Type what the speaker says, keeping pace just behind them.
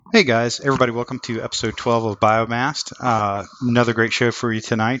Hey guys, everybody, welcome to episode 12 of Biomast. Another great show for you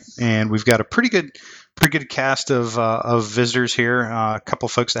tonight, and we've got a pretty good cast of visitors here. A couple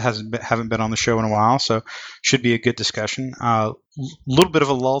of folks that haven't been on the show in a while, so should be a good discussion. A little bit of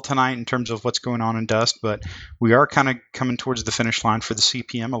a lull tonight in terms of what's going on in Dust, but we are kind of coming towards the finish line for the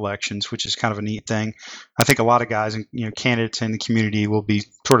CPM elections, which is kind of a neat thing. I think a lot of guys and candidates in the community will be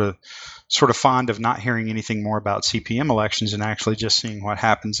sort of fond of not hearing anything more about CPM elections and actually just seeing what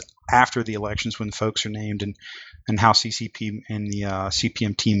happens after the elections when folks are named and how CCP and the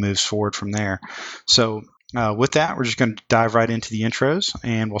CPM team moves forward from there. So with that, we're just going to dive right into the intros,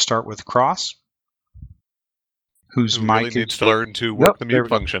 and we'll start with Cross, whose Who mic really needs to learn to work the mute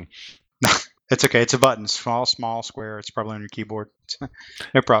function. It's okay. It's a button. Small, square. It's probably on your keyboard.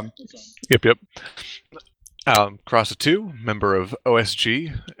 No problem. Yep. Cross 2, member of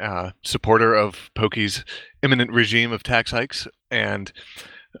OSG, supporter of Pokey's imminent regime of tax hikes, and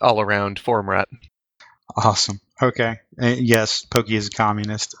all-around forum rat. Awesome. Okay. Yes, Pokey is a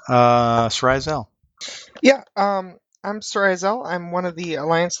communist. Srizel. Yeah, I'm Srizel. I'm one of the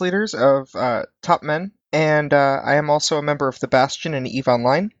alliance leaders of Top Men, and I am also a member of the Bastion and EVE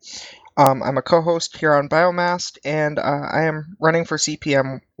Online. I'm a co-host here on Biomast, and I am running for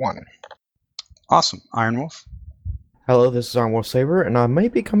CPM 1. Awesome. Iron Wolf. Hello, this is Iron Wolf Saber, and I may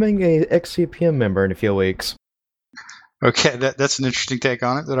be becoming a ex-CPM member in a few weeks. Okay, that's an interesting take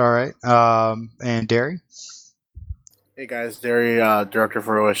on it, but all right. And Derry? Hey guys, Derry, Director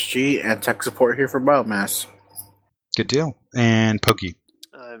for OSG and Tech Support here for Biomass. Good deal. And Pokey?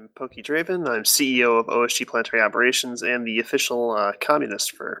 I'm Pokey Draven. I'm CEO of OSG Planetary Operations and the official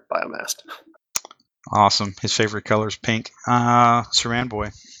communist for Biomast. Awesome. His favorite color is pink. Sir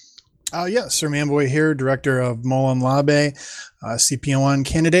Manboy. Sir Manboy here, Director of Molon Labe, CPM1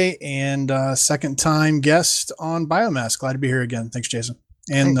 candidate, and second-time guest on Biomass. Glad to be here again. Thanks, Jason.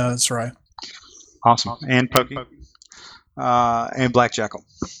 And Sarai. Awesome. And Pokey. And Black Jackal.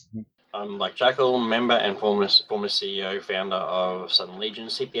 I'm Black Jackal, member and former CEO, founder of Southern Legion,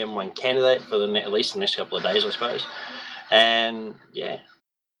 CPM1 candidate for at least the next couple of days, I suppose. And yeah.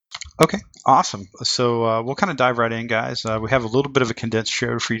 Okay, awesome. So we'll kind of dive right in, guys. We have a little bit of a condensed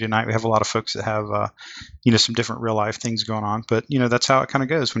show for you tonight. We have a lot of folks that have, some different real life things going on. But that's how it kind of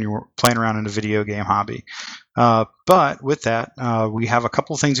goes when you're playing around in a video game hobby. But with that, we have a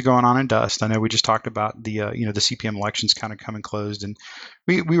couple of things going on in Dust. I know we just talked about the CPM elections kind of coming closed, and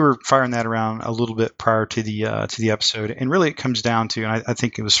we were firing that around a little bit prior to the episode. And really, it comes down to, and I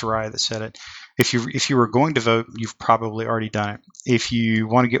think it was Soraya that said it. If you were going to vote, you've probably already done it. If you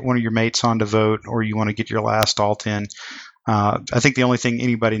want to get one of your mates on to vote, or you want to get your last alt in, I think the only thing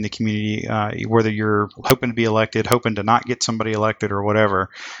anybody in the community, whether you're hoping to be elected, hoping to not get somebody elected, or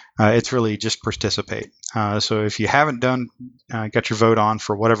whatever, it's really just participate. So if you haven't got your vote on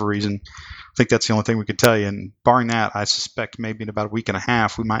for whatever reason, I think that's the only thing we could tell you. And barring that, I suspect maybe in about a week and a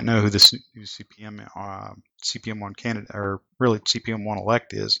half, we might know who the new CPM1 candidate, or really CPM1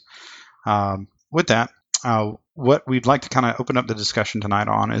 elect is. With that, what we'd like to kind of open up the discussion tonight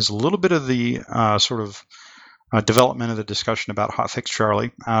on is a little bit of the development of the discussion about Hotfix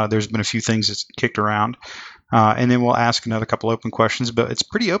Charlie. There's been a few things that's kicked around, and then we'll ask another couple open questions, but it's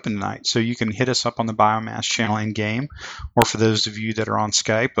pretty open tonight, so you can hit us up on the Biomass channel in-game, or for those of you that are on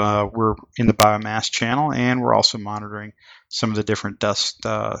Skype, we're in the Biomass channel, and we're also monitoring some of the different Dust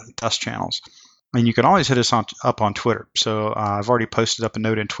channels. And you can always hit us up on Twitter. So I've already posted up a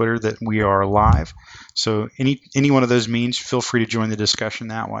note in Twitter that we are live. So any one of those means, feel free to join the discussion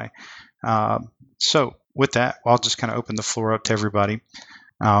that way. So with that, I'll just kind of open the floor up to everybody.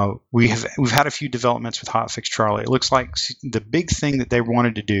 We've had a few developments with Hotfix Charlie. It looks like the big thing that they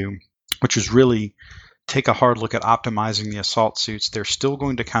wanted to do, which was really take a hard look at optimizing the assault suits, they're still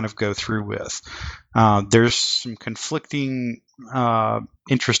going to kind of go through with. There's some conflicting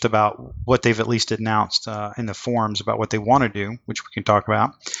interest about what they've at least announced in the forums about what they want to do, which we can talk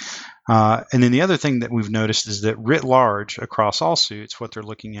about. And then the other thing that we've noticed is that writ large across all suits, what they're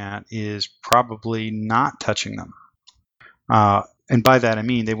looking at is probably not touching them. And by that, I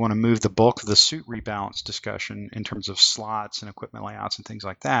mean they want to move the bulk of the suit rebalance discussion in terms of slots and equipment layouts and things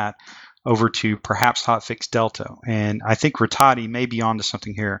like that over to perhaps Hotfix Delta. And I think Rattati may be onto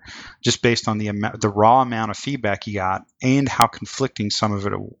something here, just based on the raw amount of feedback he got and how conflicting some of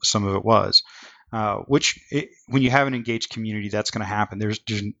it was. When you have an engaged community, that's going to happen. There's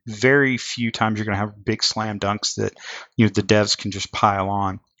very few times you're going to have big slam dunks that the devs can just pile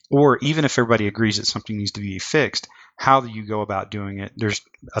on. Or even if everybody agrees that something needs to be fixed, how do you go about doing it? There's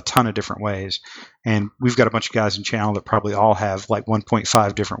a ton of different ways, and we've got a bunch of guys in channel that probably all have like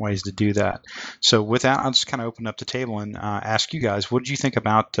 1.5 different ways to do that. So with that, I'll just kind of open up the table and ask you guys, what did you think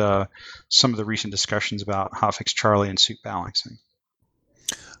about some of the recent discussions about hotfix Charlie and suit balancing?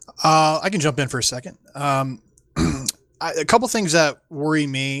 I can jump in for a second. A couple things that worry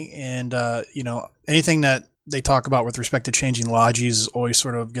me, and anything that they talk about with respect to changing Logis always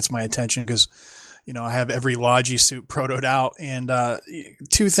sort of gets my attention because, I have every Logi suit protoed out, and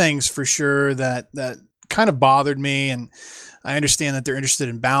two things for sure that kind of bothered me, and I understand that they're interested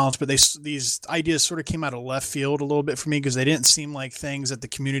in balance, but these ideas sort of came out of left field a little bit for me because they didn't seem like things that the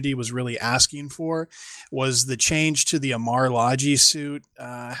community was really asking for. Was the change to the Amarr Logi suit,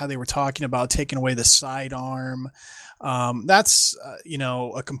 how they were talking about taking away the sidearm. That's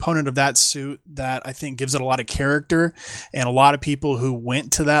a component of that suit that I think gives it a lot of character, and a lot of people who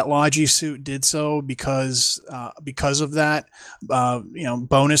went to that Logi suit did so because of that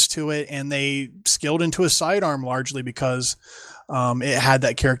bonus to it, and they skilled into a sidearm largely because it had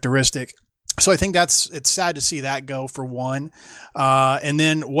that characteristic. So I think it's sad to see that go, for one. And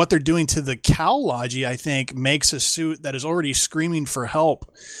then what they're doing to the Cal Logi, I think, makes a suit that is already screaming for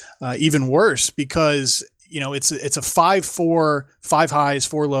help even worse, because it's a 5-4, 5 highs,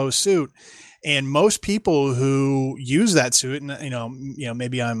 4 lows suit, and most people who use that suit, and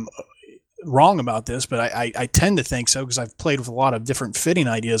maybe I'm wrong about this, but I tend to think so because I've played with a lot of different fitting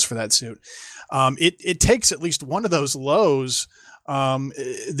ideas for that suit. It takes at least one of those lows,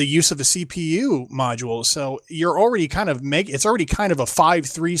 the use of a CPU module. So you're already it's already kind of a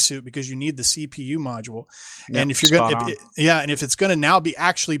 5-3 suit because you need the CPU module. Yep, and if you're going and if it's going to now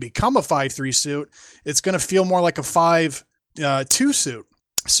become a 5-3 suit, it's going to feel more like a 5-2 suit.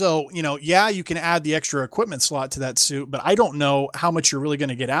 So, you can add the extra equipment slot to that suit, but I don't know how much you're really going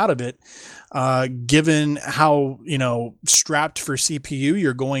to get out of it, given how, strapped for CPU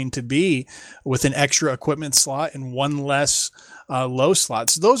you're going to be with an extra equipment slot and one less low slot.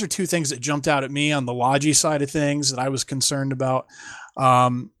 So those are two things that jumped out at me on the Logi side of things that I was concerned about.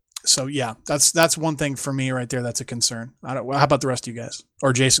 So yeah, that's one thing for me right there. That's a concern. How about the rest of you guys?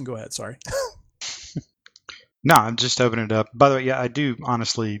 Or Jason, go ahead. Sorry. No, I'm just opening it up. By the way, yeah, I do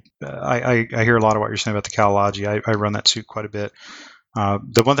honestly. I hear a lot of what you're saying about the Cal Logi. I run that suit quite a bit.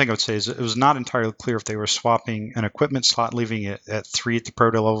 The one thing I would say is it was not entirely clear if they were swapping an equipment slot, leaving it at 3 at the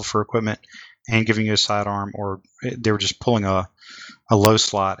proto level for equipment, and giving you a sidearm, or they were just pulling a low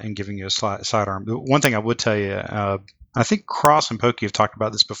slot and giving you a sidearm. The one thing I would tell you, I think Cross and Pokey have talked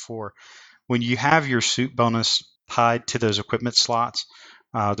about this before. When you have your suit bonus tied to those equipment slots,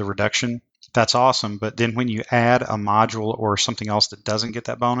 the reduction, that's awesome. But then when you add a module or something else that doesn't get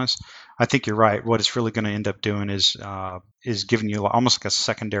that bonus, I think you're right. What it's really going to end up doing is giving you almost like a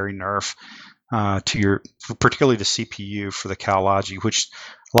secondary nerf to particularly the CPU for the Cal Logi, which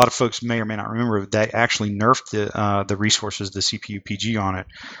a lot of folks may or may not remember. They actually nerfed the resources, the CPU PG on it,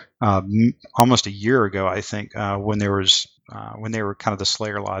 almost a year ago, I think, when they were kind of the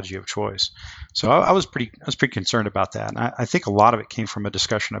Slayer Logi of choice. So I was pretty concerned about that. And I think a lot of it came from a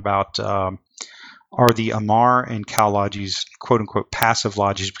discussion about are the Amarr and Cal Logis quote unquote passive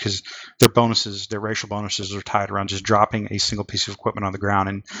Logis, because their racial bonuses are tied around just dropping a single piece of equipment on the ground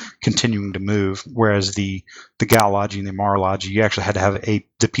and continuing to move. Whereas the Gal Logi and the Amarr Logi, you actually had to have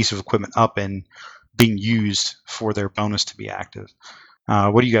the piece of equipment up and being used for their bonus to be active.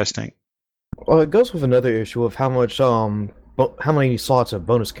 What do you guys think? Well, it goes with another issue of how many slots a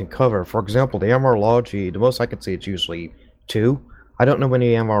bonus can cover. For example, the Amarr Logi, the most I can see it's usually 2. I don't know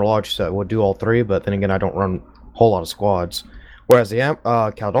any Amarr Logis that would do all 3, but then again, I don't run a whole lot of squads. Whereas the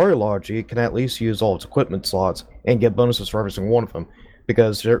Caldari Logi can at least use all its equipment slots and get bonuses for every single one of them,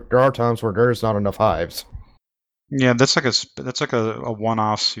 because there are times where there's not enough hives. Yeah, that's like a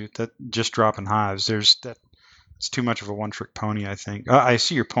one-off suit that just dropping hives. It's too much of a one-trick pony, I think. I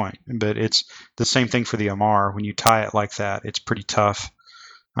see your point, but it's the same thing for the Amarr. When you tie it like that, it's pretty tough.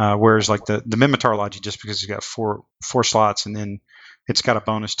 Whereas like the Minmatar Logi, just because it's got four slots, and then it's got a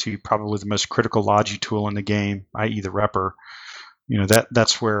bonus to probably the most critical Logi tool in the game, i.e. the Repper.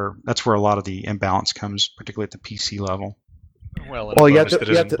 That's where a lot of the imbalance comes, particularly at the PC level. Well, and a bonus that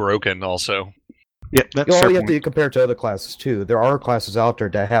isn't broken also. Yeah, that's you have to compare it to other classes too. There are classes out there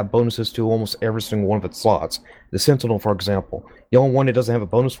that have bonuses to almost every single one of its slots. The Sentinel, for example, the only one it doesn't have a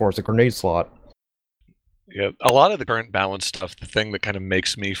bonus for is the grenade slot. Yeah, a lot of the current balance stuff, the thing that kind of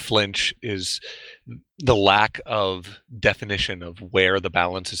makes me flinch is the lack of definition of where the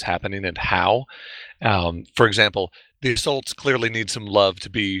balance is happening and how. For example, the assaults clearly need some love to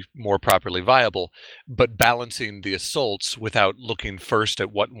be more properly viable, but balancing the assaults without looking first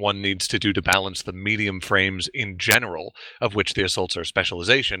at what one needs to do to balance the medium frames in general, of which the assaults are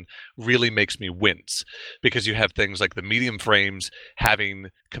specialization, really makes me wince. Because you have things like the medium frames having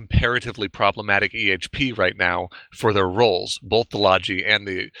comparatively problematic EHP right now for their roles. Both the Logi and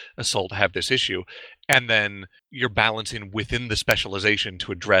the assault have this issue. And then you're balancing within the specialization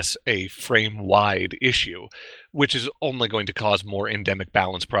to address a frame-wide issue, which is only going to cause more endemic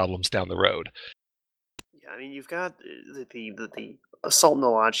balance problems down the road. Yeah, I mean, you've got the Assault and the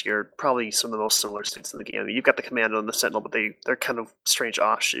Logi are probably some of the most similar suits in the game. I mean, you've got the Commando and the Sentinel, but they're kind of strange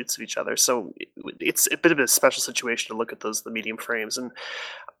offshoots of each other. So it's a bit of a special situation to look at the medium frames. And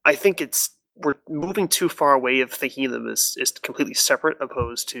I think we're moving too far away of thinking of them as completely separate,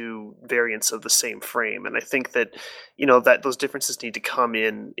 opposed to variants of the same frame. And I think that that those differences need to come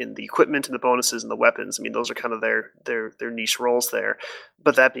in the equipment and the bonuses and the weapons. I mean, those are kind of their niche roles there.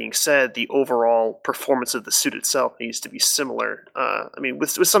 But that being said, the overall performance of the suit itself needs to be similar. I mean, with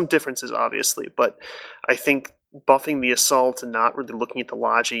some differences, obviously, but I think buffing the assault and not really looking at the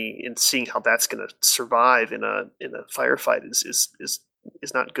Logi and seeing how that's going to survive in a firefight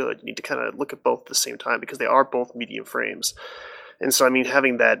is not good. You need to kind of look at both at the same time, because they are both medium frames. And so, I mean,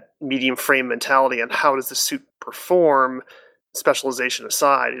 having that medium frame mentality on how does the suit perform, specialization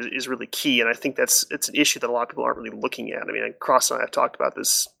aside, is really key. And I think it's an issue that a lot of people aren't really looking at. I mean, Cross and I have talked about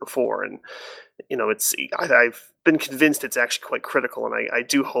this before, and I've been convinced it's actually quite critical. And I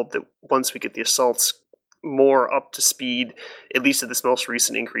do hope that once we get the assaults more up to speed, at least at this most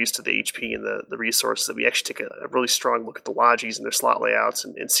recent increase to the HP and the resources, that we actually take a really strong look at the Logis and their slot layouts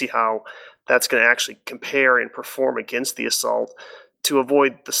and see how that's going to actually compare and perform against the assault, to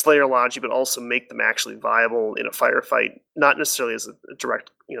avoid the Slayer Logi, but also make them actually viable in a firefight, not necessarily as a direct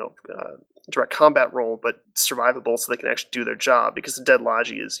combat role, but survivable so they can actually do their job, because the dead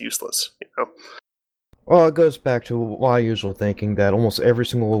Logi is useless. Well, it goes back to my usual thinking that almost every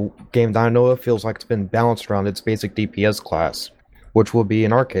single game that I know of feels like it's been balanced around its basic DPS class, which will be,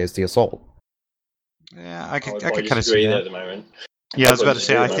 in our case, the Assault. Yeah, I could kind of disagree see there that. at the moment. Yeah, I was about to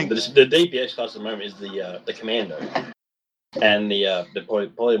say, I think the DPS class at the moment is the Commando, and the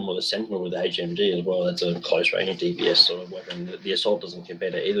probably more the Sentinel with the HMG as well. That's a close range DPS sort of weapon. The Assault doesn't compare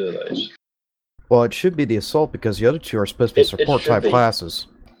to either of those. Well, it should be the Assault, because the other two are supposed to be support-type classes.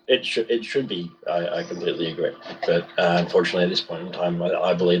 It should be. I completely agree. But unfortunately, at this point in time,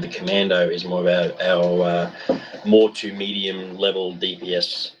 I believe the Commando is more of our more to medium level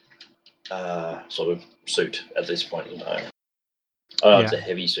DPS sort of suit at this point in time. It's a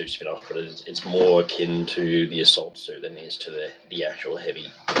heavy suit spin-off, but it's more akin to the Assault suit than it is to the actual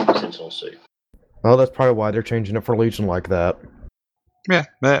heavy Sentinel suit. Well, that's probably why they're changing it for Legion like that. Yeah,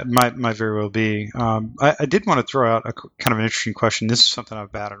 that might very well be. I did want to throw out a kind of an interesting question. This is something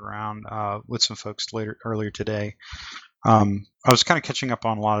I've batted around with some folks earlier today. I was kind of catching up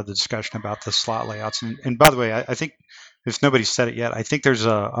on a lot of the discussion about the slot layouts. And by the way, I think, if nobody's said it yet, I think there's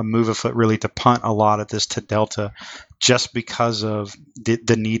a move afoot really to punt a lot of this to Delta, just because of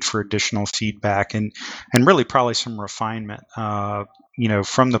the need for additional feedback and really probably some refinement,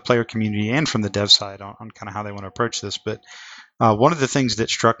 from the player community and from the dev side on kind of how they want to approach this. But one of the things that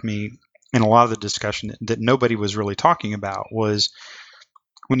struck me in a lot of the discussion that nobody was really talking about was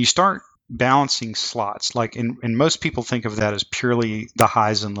when you start balancing slots, like and most people think of that as purely the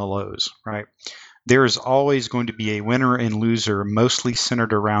highs and the lows, right? There is always going to be a winner and loser, mostly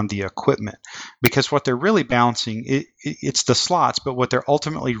centered around the equipment, because what they're really balancing, it's the slots, but what they're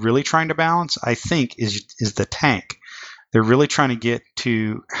ultimately really trying to balance, I think, is the tank. They're really trying to get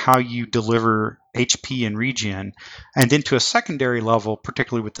to how you deliver HP and regen, and then to a secondary level,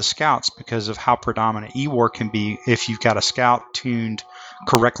 particularly with the scouts, because of how predominant E-War can be if you've got a scout tuned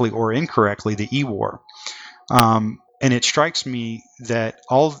correctly or incorrectly, the E-War. And it strikes me that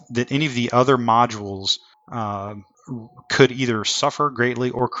any of the other modules could either suffer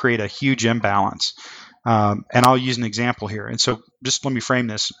greatly or create a huge imbalance. And I'll use an example here. And so just let me frame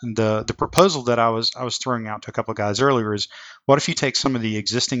this. The proposal that I was throwing out to a couple of guys earlier is, what if you take some of the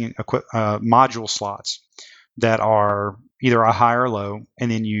existing module slots that are either a high or low, and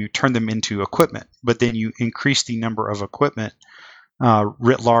then you turn them into equipment, but then you increase the number of equipment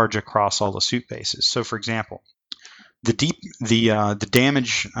writ large across all the suit bases. So, for example, the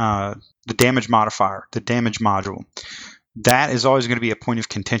damage modifier, the damage module, that is always going to be a point of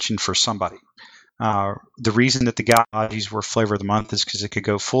contention for somebody. The reason that the Logis were flavor of the month is because it could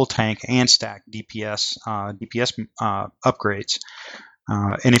go full tank and stack DPS upgrades.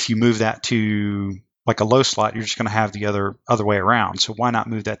 And if you move that to like a low slot, you're just going to have the other way around. So why not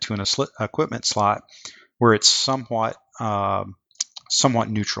move that to an equipment slot where it's somewhat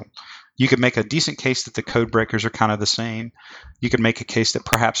neutral? You could make a decent case that the code breakers are kind of the same. You could make a case that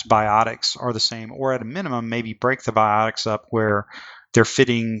perhaps biotics are the same, or at a minimum, maybe break the biotics up where they're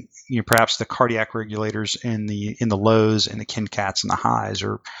fitting, perhaps the cardiac regulators in the lows and the KinCats in the highs,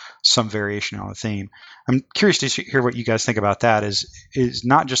 or some variation on the theme. I'm curious to hear what you guys think about that. Is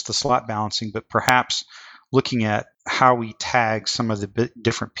not just the slot balancing, but perhaps looking at how we tag some of the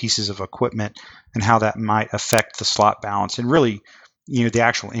different pieces of equipment and how that might affect the slot balance and really, the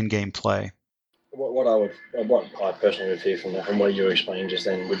actual in-game play. What I personally would feel from what you were explaining just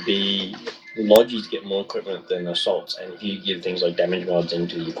then would be the Logis get more equipment than assaults, and if you give things like damage mods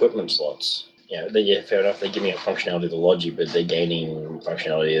into the equipment slots, fair enough, they're giving up functionality of the Logi, but they're gaining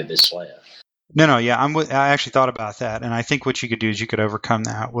functionality of this Slayer. No, yeah, I actually thought about that, and I think what you could do is you could overcome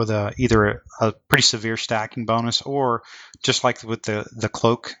that with either a pretty severe stacking bonus, or just like with the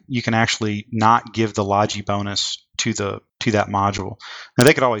cloak, you can actually not give the Logi bonus to that module. Now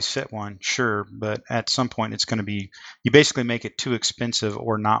they could always fit one, sure, but at some point it's going to be, you basically make it too expensive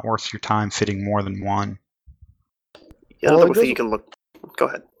or not worth your time fitting more than one. Yeah, another thing you can look. Go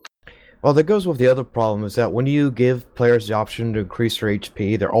ahead. Well, that goes with the other problem is that when you give players the option to increase their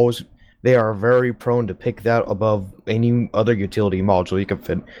HP, they are very prone to pick that above any other utility module you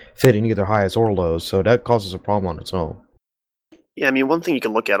can fit in either highs or lows, so that causes a problem on its own. Yeah, I mean, one thing you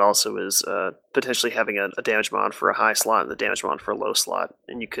can look at also is potentially having a damage mod for a high slot and the damage mod for a low slot,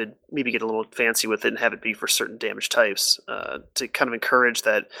 and you could maybe get a little fancy with it and have it be for certain damage types to kind of encourage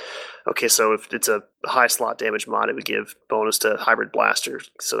that. Okay, so if it's a high slot damage mod, it would give bonus to hybrid blaster,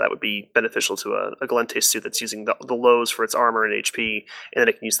 so that would be beneficial to a Gallente suit that's using the lows for its armor and HP, and then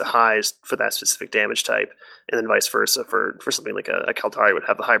it can use the highs for that specific damage type, and then vice versa for something like a Kaldari would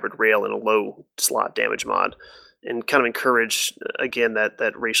have the hybrid rail and a low slot damage mod. And kind of encourage, again,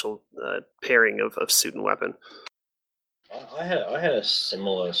 that racial pairing of suit and weapon. I had a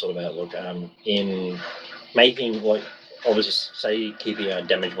similar sort of outlook in making, like, obviously, say, keeping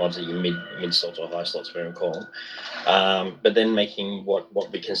damage mods at your mid slots or high slots, whatever you call them, but then making what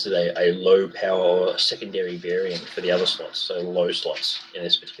we consider a low power or secondary variant for the other slots, so low slots in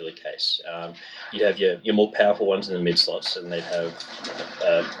this particular case. You have your more powerful ones in the mid slots, and they'd have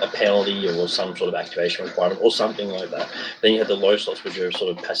a penalty or some sort of activation requirement or something like that. Then you have the low slots, which are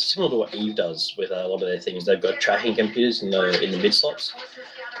sort of passive, similar to what Eve does with a lot of their things. They've got tracking computers in the mid slots.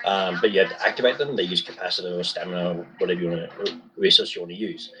 But you have to activate them. They use capacitor or stamina or whatever resource you want to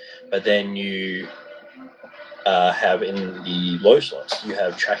use. But then you have in the low slots, you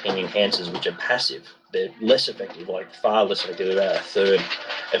have tracking enhancers, which are passive. They're less effective, like far less effective, about a third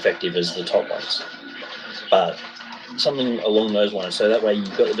effective as the top ones. But something along those lines. So that way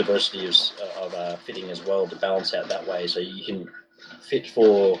you've got the diversity of fitting as well to balance out that way. So you can fit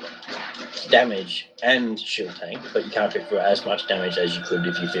for damage and shield tank, but you can't fit for as much damage as you could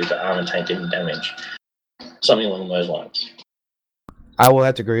if you fit for armor, tank, and damage. Something along those lines. I will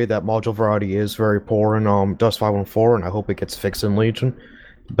have to agree that module variety is very poor in Dust 514, and I hope it gets fixed in Legion.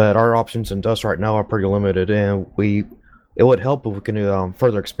 But our options in Dust right now are pretty limited, and it would help if we can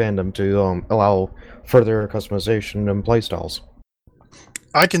further expand them to allow further customization and playstyles.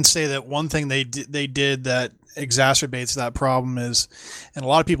 I can say that one thing they did that exacerbates that problem is, and a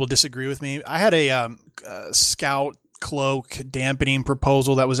lot of people disagree with me, I had a Scout cloak dampening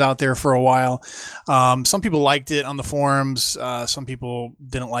proposal that was out there for a while. Some people liked it on the forums. Some people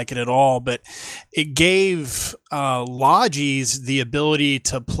didn't like it at all, but it gave Logis the ability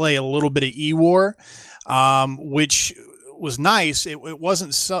to play a little bit of E-War, which was nice. It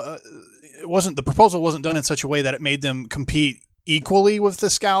wasn't the proposal wasn't done in such a way that it made them compete equally with the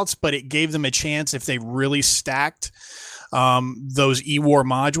Scouts, but it gave them a chance if they really stacked those E-War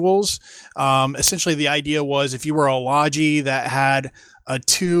modules. Essentially, the idea was if you were a Logi that had a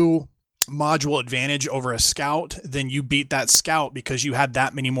 2 module advantage over a Scout, then you beat that Scout because you had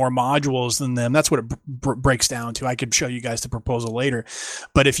that many more modules than them. That's what it breaks down to. I could show you guys the proposal later.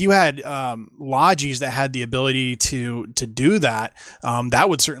 But if you had Logis that had the ability to do that, that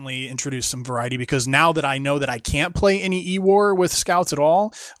would certainly introduce some variety, because now that I know that I can't play any E-War with Scouts at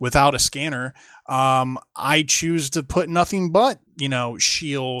all without a scanner, I choose to put nothing but,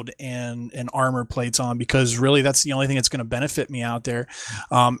 shield and armor plates on, because really that's the only thing that's going to benefit me out there.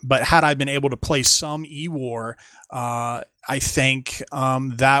 But had I been able to play some E-War, I think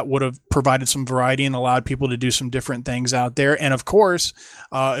that would have provided some variety and allowed people to do some different things out there. And of course,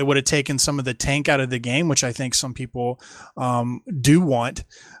 it would have taken some of the tank out of the game, which I think some people do want.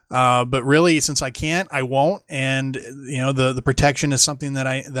 But really, since I can't, I won't. And the protection is something that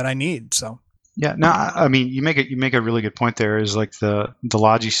I need. So. Yeah, no, I mean you make a really good point there. Is like the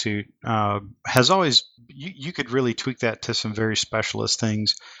Logi suit has always you could really tweak that to some very specialist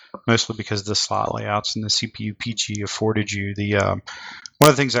things, mostly because the slot layouts and the CPU PG afforded you the one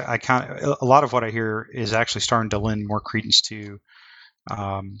of the things I a lot of what I hear is actually starting to lend more credence to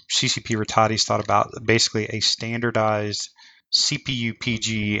CCP Rattati's thought about basically a standardized CPU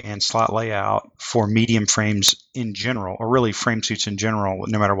PG and slot layout for medium frames in general, or really frame suits in general,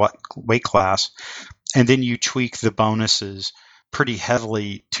 no matter what weight class. And then you tweak the bonuses pretty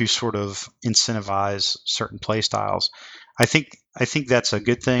heavily to sort of incentivize certain play styles. I think that's a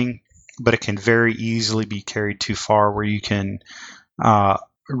good thing, but it can very easily be carried too far where you can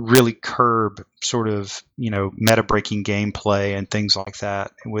really curb sort of meta breaking gameplay and things like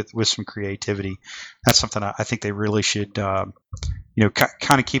that with some creativity. That's something I think they really should kind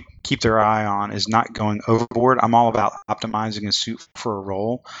of keep their eye on, is not going overboard. I'm all about optimizing a suit for a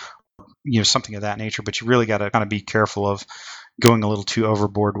role, something of that nature, but you really got to kind of be careful of going a little too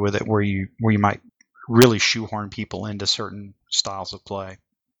overboard with it where you might really shoehorn people into certain styles of play.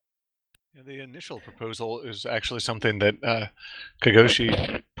 Yeah, the initial proposal is actually something that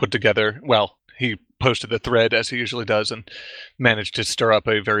Kagoshi put together. Well, he posted the thread as he usually does and managed to stir up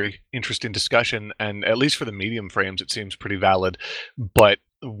a very interesting discussion. And at least for the medium frames, it seems pretty valid. But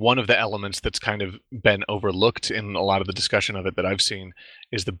one of the elements that's kind of been overlooked in a lot of the discussion of it that I've seen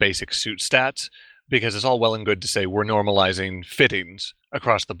is the basic suit stats, because it's all well and good to say we're normalizing fittings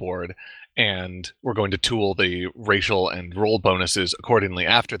across the board and we're going to tool the racial and role bonuses accordingly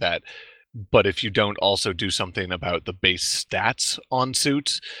after that. But if you don't also do something about the base stats on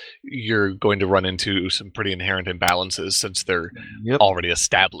suits, you're going to run into some pretty inherent imbalances since they're already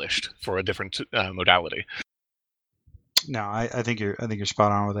established for a different modality. No, I think you're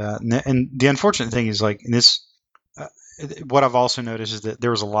spot on with that. And the unfortunate thing is, like, in this, what I've also noticed is that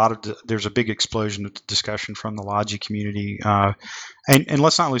there's a big explosion of discussion from the Logi community, and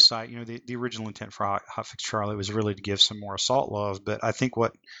let's not lose sight. The original intent for Hotfix Charlie was really to give some more assault love, but I think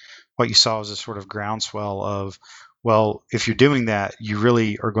what you saw was a sort of groundswell of, well, if you're doing that, you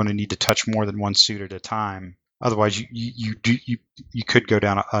really are going to need to touch more than one suit at a time. Otherwise, you could go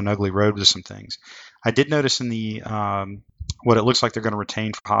down an ugly road with some things. I did notice in the what it looks like they're going to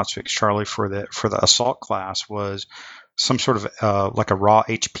retain for Hotfix Charlie for the assault class was some sort of like a raw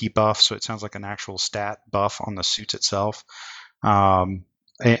HP buff. So it sounds like an actual stat buff on the suits itself.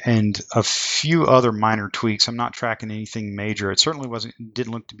 And a few other minor tweaks. I'm not tracking anything major. It certainly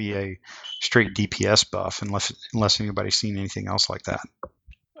didn't look to be a straight DPS buff, unless anybody's seen anything else like that.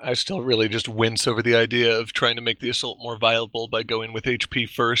 I still really just wince over the idea of trying to make the assault more viable by going with HP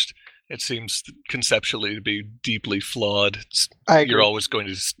first. It seems conceptually to be deeply flawed. You're always going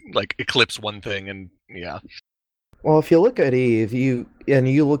to eclipse one thing, and yeah. Well, if you look at Eve, you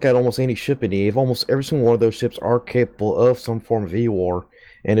look at almost any ship in Eve, almost every single one of those ships are capable of some form of E-War.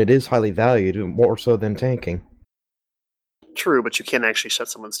 And it is highly valued, more so than tanking. True, but you can't actually shut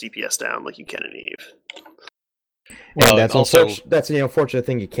someone's DPS down like you can in Eve. Well, that's the unfortunate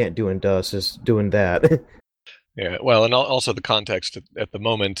thing you can't do in Dust, is doing that. Yeah, well, and also the context at the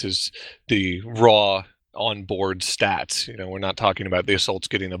moment is the raw onboard stats. We're not talking about the assaults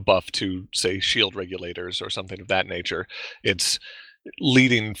getting a buff to, say, shield regulators or something of that nature. It's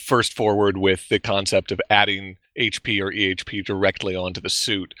leading first forward with the concept of adding HP or EHP directly onto the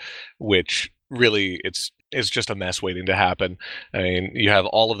suit, which really is just a mess waiting to happen. I mean, you have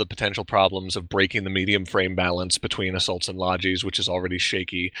all of the potential problems of breaking the medium frame balance between assaults and logis, which is already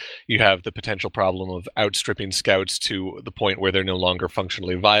shaky. You have the potential problem of outstripping scouts to the point where they're no longer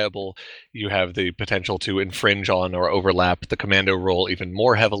functionally viable. You have the potential to infringe on or overlap the commando role even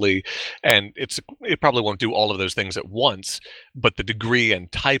more heavily. And it probably won't do all of those things at once, but the degree and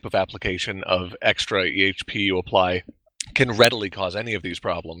type of application of extra EHP you apply can readily cause any of these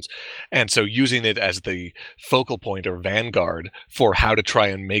problems. And so using it as the focal point or vanguard for how to try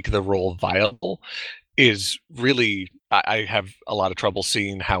and make the role viable is really, I have a lot of trouble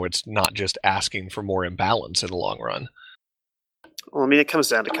seeing how it's not just asking for more imbalance in the long run. Well, I mean, it comes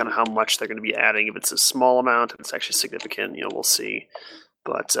down to kind of how much they're going to be adding. If it's a small amount, if it's actually significant, we'll see.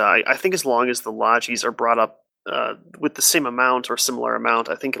 But I think as long as the logis are brought up with the same amount or similar amount,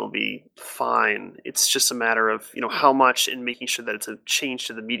 I think it'll be fine. It's just a matter of how much, and making sure that it's a change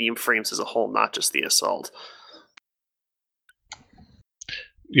to the medium frames as a whole, not just the assault.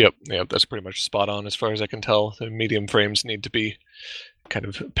 Yep, that's pretty much spot on as far as I can tell. The medium frames need to be kind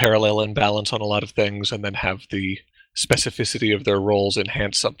of parallel in balance on a lot of things, and then have the specificity of their roles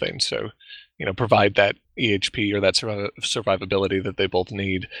enhance something. So, provide that EHP or that survivability that they both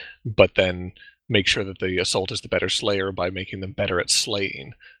need, but then make sure that the Assault is the better Slayer by making them better at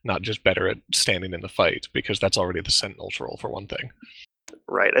slaying, not just better at standing in the fight, because that's already the Sentinel's role, for one thing.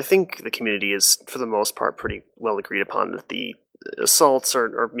 Right. I think the community is, for the most part, pretty well agreed upon that the Assaults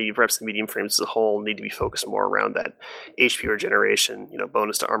or maybe perhaps the medium frames as a whole need to be focused more around that HP regeneration,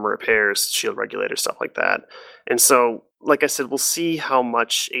 bonus to armor repairs, shield regulator, stuff like that. And so, like I said, we'll see how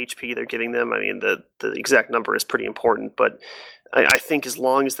much HP they're giving them. I mean, the exact number is pretty important, but I think as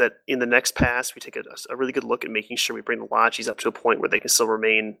long as that in the next pass we take a really good look at making sure we bring the Lachis up to a point where they can still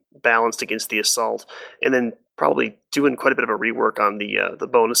remain balanced against the Assault, and then probably doing quite a bit of a rework on the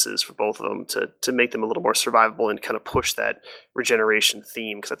bonuses for both of them to make them a little more survivable and kind of push that regeneration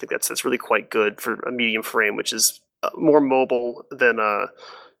theme, because I think that's really quite good for a medium frame, which is more mobile than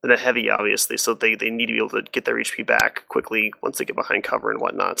a heavy, obviously. So they need to be able to get their HP back quickly once they get behind cover and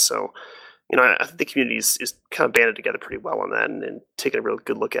whatnot. So I think the community is kind of banded together pretty well on that and taking a real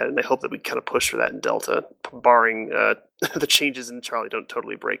good look at it. And I hope that we kind of push for that in Delta, barring the changes in Charlie don't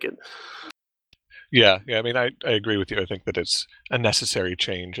totally break it. Yeah. I mean, I agree with you. I think that it's a necessary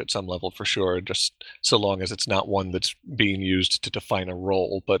change at some level for sure, just so long as it's not one that's being used to define a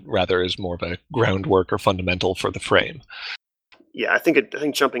role, but rather is more of a groundwork or fundamental for the frame. Yeah, I think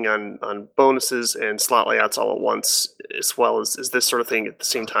jumping on bonuses and slot layouts all at once, as well as this sort of thing at the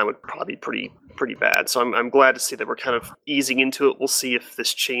same time, would probably be pretty bad. So I'm glad to see that we're kind of easing into it. We'll see if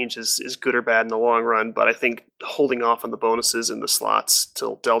this change is good or bad in the long run, but I think holding off on the bonuses and the slots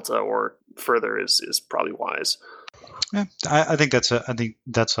till Delta or further is probably wise. Yeah, I think that's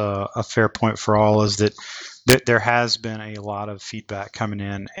a fair point for all, is that there has been a lot of feedback coming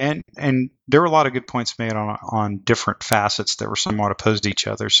in, and there were a lot of good points made on different facets that were somewhat opposed to each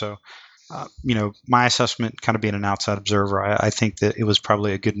other. So, my assessment, kind of being an outside observer, I think that it was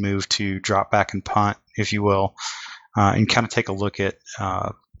probably a good move to drop back and punt, if you will, and kind of take a look at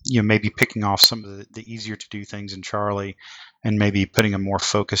maybe picking off some of the easier to do things in Charlie, and maybe putting a more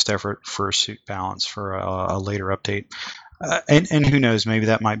focused effort for suit balance for a later update. And who knows, maybe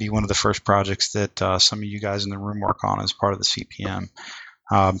that might be one of the first projects that some of you guys in the room work on as part of the CPM.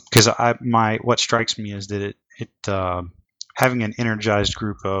 Because what strikes me is that it having an energized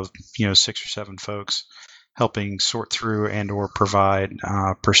group of 6 or 7 folks helping sort through and or provide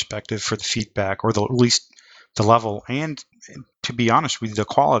perspective for the feedback, or at least the level, and to be honest with you, the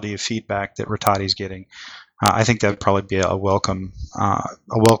quality of feedback that Rattati's getting. I think that would probably be a welcome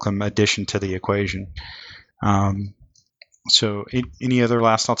addition to the equation. So any other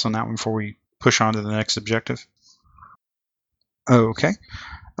last thoughts on that one before we push on to the next objective? Okay.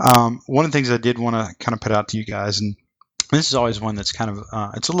 One of the things I did want to kind of put out to you guys, and this is always one that's kind of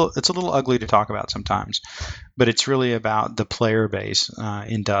it's a little ugly to talk about sometimes, but it's really about the player base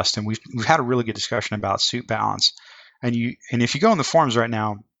in Dust, and we've had a really good discussion about suit balance. And if you go on the forums right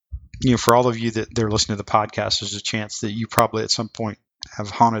now, for all of you that they're listening to the podcast, there's a chance that you probably at some point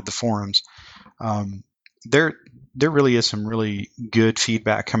have haunted the forums. There really is some really good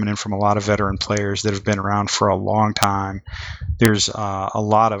feedback coming in from a lot of veteran players that have been around for a long time. There's a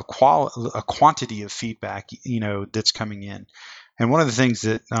lot of a quantity of feedback, that's coming in. And one of the things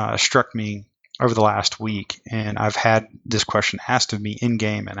that struck me over the last week, and I've had this question asked of me in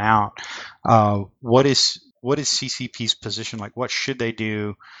game and out, what is CCP's position? Like, what should they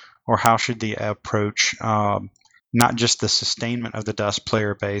do, or how should they approach not just the sustainment of the Dust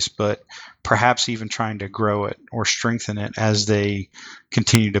player base, but perhaps even trying to grow it or strengthen it as they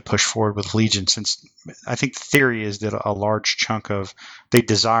continue to push forward with Legion? Since I think the theory is that they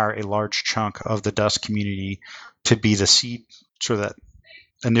desire a large chunk of the Dust community to be the seed, sort of that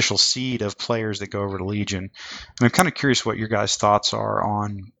initial seed of players that go over to Legion. And I'm kind of curious what your guys' thoughts are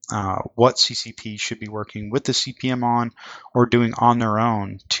on what CCP should be working with the CPM on, or doing on their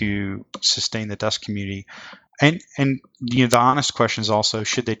own to sustain the Dust community. And the honest question is also,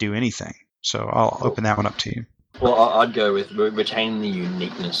 should they do anything? So I'll open that one up to you. Well, I'd go with retaining the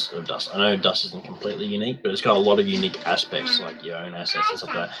uniqueness of Dust. I know Dust isn't completely unique, but it's got a lot of unique aspects, like your own assets and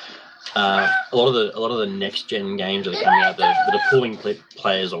stuff like that. A lot of the next gen games that are coming out that are pulling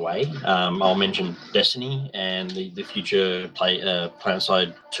players away. I'll mention Destiny and the future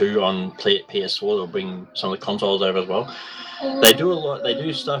PlanetSide 2 on PS4. They'll bring some of the consoles over as well. They do a lot. They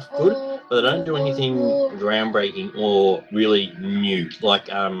do stuff good, but they don't do anything groundbreaking or really new. Like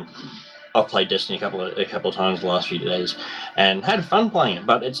I've played Destiny a couple of times the last few days and had fun playing it,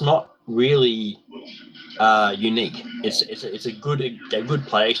 but it's not really unique. It's a good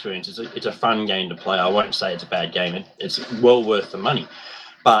play experience. It's a fun game to play. I won't say it's a bad game. It's well worth the money,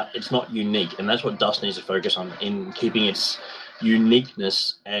 but it's not unique, and that's what Dust needs to focus on, in keeping its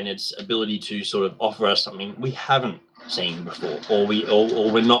uniqueness and its ability to sort of offer us something we haven't seen before, or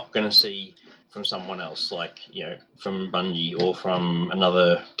we're not going to see from someone else, like from Bungie or from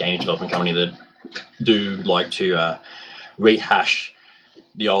another game development company that do like to rehash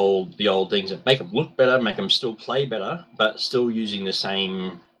the old things and make them look better, make them still play better, but still using the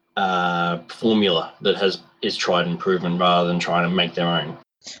same formula that is tried and proven rather than trying to make their own.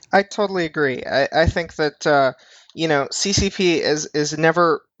 I totally agree. I think that CCP is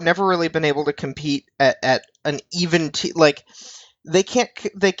never really been able to compete at an even like they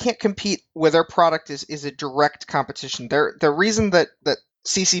can't compete where their product is a direct competition. The reason that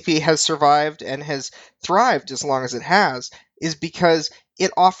CCP has survived and has thrived as long as it has is because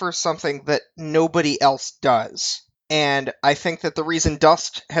it offers something that nobody else does. And I think that the reason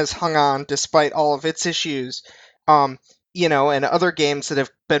Dust has hung on despite all of its issues, and other games that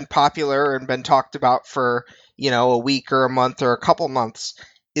have been popular and been talked about for, a week or a month or a couple months,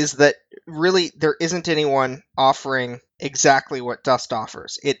 is that really there isn't anyone offering exactly what Dust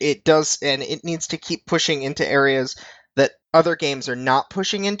offers. It does, and it needs to keep pushing into areas that other games are not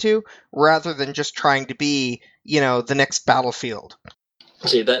pushing into, rather than just trying to be, the next Battlefield.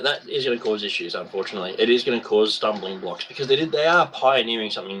 See, that is going to cause issues, unfortunately. It is going to cause stumbling blocks because they are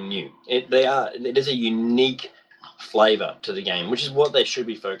pioneering something new. It is a unique flavor to the game, which is what they should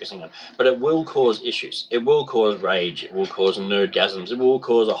be focusing on. But it will cause issues. It will cause rage. It will cause nerdgasms. It will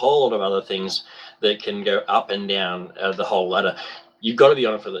cause a whole lot of other things that can go up and down the whole ladder. You've got to be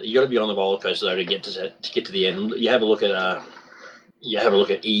on it you got to be on the roller coaster though to get to the end. You have a look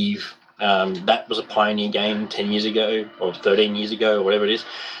at Eve. That was a pioneer game 10 years ago or 13 years ago or whatever it is.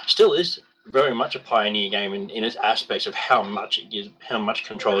 Still is very much a pioneer game in its aspects of how much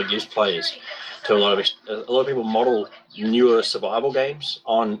control it gives players. To a lot of people model newer survival games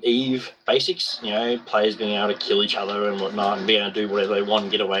on Eve basics. Players being able to kill each other and whatnot, and being able to do whatever they want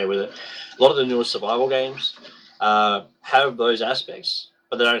and get away with it. A lot of the newer survival games have those aspects,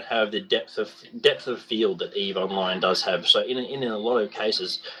 but they don't have the depth of field that Eve Online does have. So in a lot of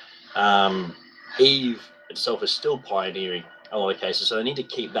cases, Eve itself is still pioneering a lot of cases. So they need to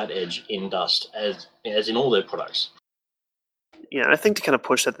keep that edge in Dust as in all their products. Yeah, I think to kind of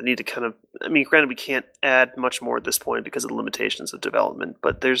push that, they need to granted we can't add much more at this point because of the limitations of development,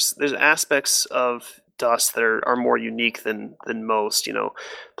 but there's aspects of Dust that are more unique than most,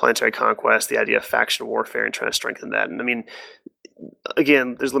 Planetary Conquest, the idea of faction warfare and trying to strengthen that. And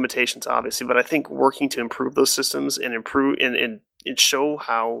again, there's limitations obviously, but I think working to improve those systems and improve and show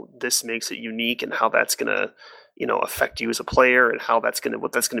how this makes it unique and how that's going to, affect you as a player and what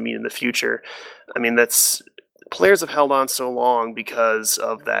that's going to mean in the future. Players have held on so long because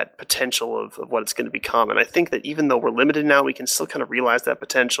of that potential of what it's going to become. And I think that even though we're limited now, we can still kind of realize that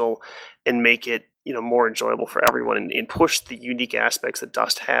potential and make it, more enjoyable for everyone and push the unique aspects that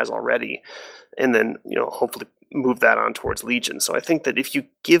Dust has already. And then, hopefully move that on towards Legion. So I think that if you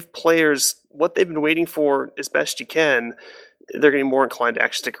give players what they've been waiting for as best you can, they're getting more inclined to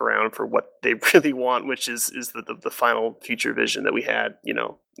actually stick around for what they really want, which is the final future vision that we had,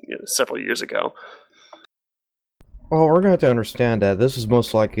 several years ago. Well, we're going to have to understand that this is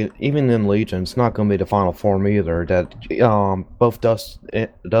most likely, even in Legion, it's not going to be the final form either. That both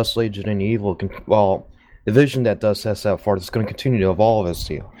Dust Legion and Evil, the vision that Dust has set forth is going to continue to evolve as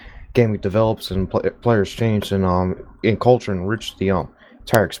the game develops and players change and in culture enrich the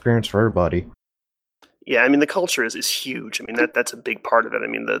entire experience for everybody. Yeah, the culture is huge. That's a big part of it.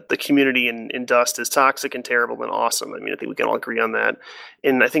 The community in Dust is toxic and terrible and awesome. I think we can all agree on that.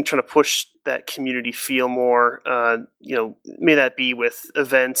 And I think trying to push that community feel more, may that be with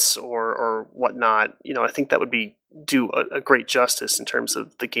events or whatnot, I think that would do a great justice in terms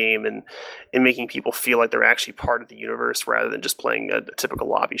of the game and making people feel like they're actually part of the universe rather than just playing a typical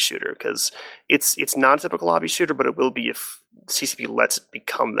lobby shooter, because it's not a typical lobby shooter, but it will be if CCP lets it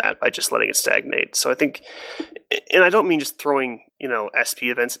become that by just letting it stagnate. So I think, and I don't mean just throwing, SP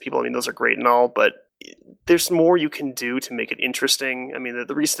events at people. Those are great and all, but there's more you can do to make it interesting.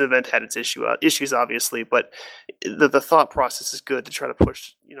 The recent event had its issues, obviously, but the thought process is good to try to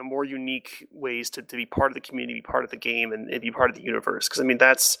push, more unique ways to be part of the community, be part of the game, and be part of the universe.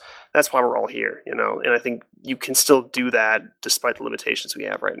 Because that's why we're all here, and I think you can still do that despite the limitations we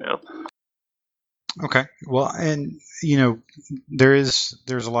have right now. Okay. Well, and there's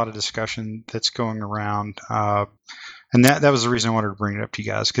a lot of discussion that's going around, and that was the reason I wanted to bring it up to you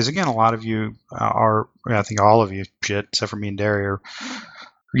guys, because again, a lot of you I think all of you, except for me and Derry, are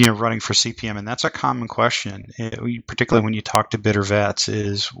running for CPM, and that's a common question, particularly when you talk to bitter vets.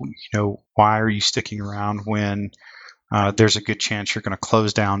 Is why are you sticking around when there's a good chance you're going to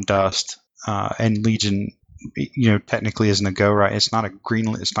close down Dust and Legion? Technically isn't a go right. It's not green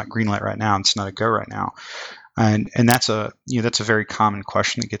light right now. It's not a go right now. And that's a very common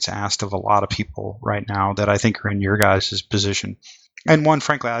question that gets asked of a lot of people right now that I think are in your guys' position. And one,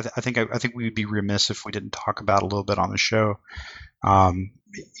 frankly, I think we would be remiss if we didn't talk about a little bit on the show. The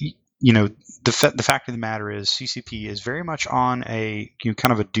fact of the matter is CCP is very much on a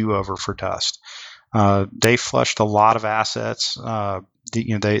kind of a do-over for Dust. They flushed a lot of assets.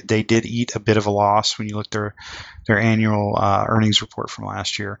 They did eat a bit of a loss when you look at their annual earnings report from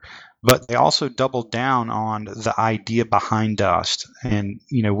last year, but they also doubled down on the idea behind Dust, and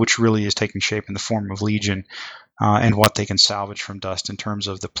which really is taking shape in the form of Legion, and what they can salvage from Dust in terms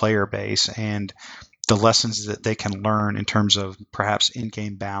of the player base and the lessons that they can learn in terms of perhaps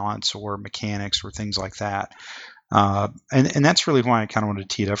in-game balance or mechanics or things like that. And that's really why I kind of wanted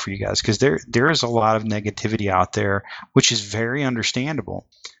to tee it up for you guys, because there is a lot of negativity out there, which is very understandable.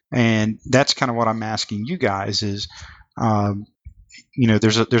 And that's kind of what I'm asking you guys is,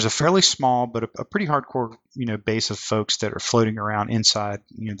 there's a fairly small but a pretty hardcore base of folks that are floating around inside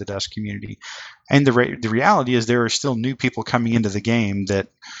the Dust community, and the reality is there are still new people coming into the game that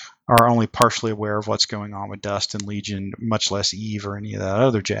are only partially aware of what's going on with Dust and Legion, much less Eve or any of that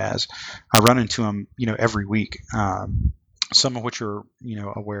other jazz. I run into them, every week. Some of which are,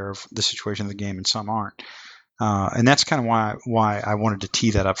 aware of the situation of the game, and some aren't. And that's kind of why I wanted to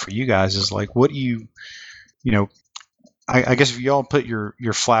tee that up for you guys. Is like, what do you, I guess if you all put your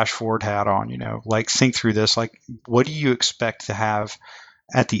flash forward hat on, think through this. Like, what do you expect to have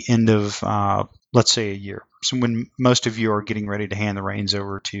at the end of, let's say, a year? So when most of you are getting ready to hand the reins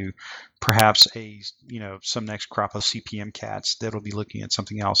over to perhaps some next crop of CPM cats that'll be looking at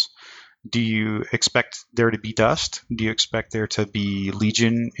something else, do you expect there to be Dust? Do you expect there to be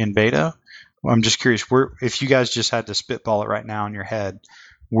Legion in beta? Well, I'm just curious, if you guys just had to spitball it right now in your head,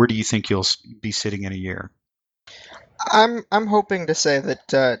 where do you think you'll be sitting in a year? I'm hoping to say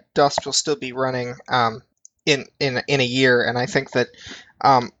that Dust will still be running in a year, and I think that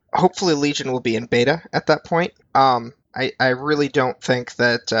hopefully Legion will be in beta at that point. I really don't think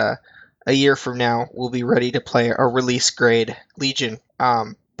that a year from now we'll be ready to play a release grade Legion.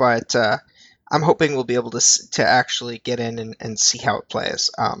 But I'm hoping we'll be able to actually get in and see how it plays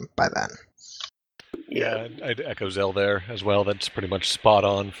by then. Yeah, I'd echo Zell there as well. That's pretty much spot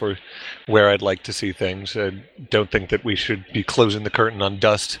on for where I'd like to see things. I don't think that we should be closing the curtain on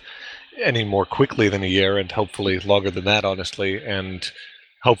Dust any more quickly than a year, and hopefully longer than that, honestly. And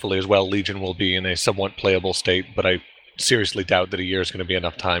hopefully as well, Legion will be in a somewhat playable state, but I seriously doubt that a year is going to be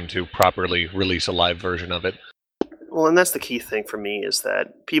enough time to properly release a live version of it. Well, and that's the key thing for me, is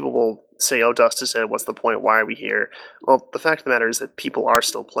that people will say, oh, Dust is dead, what's the point, why are we here? Well, the fact of the matter is that people are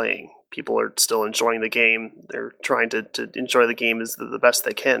still playing. People are still enjoying the game. They're trying to enjoy the game as the best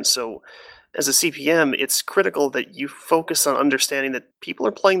they can. So as a CPM, it's critical that you focus on understanding that people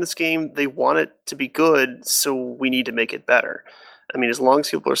are playing this game, they want it to be good, so we need to make it better. I mean, as long as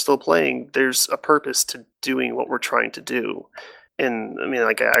people are still playing, there's a purpose to doing what we're trying to do. And I mean,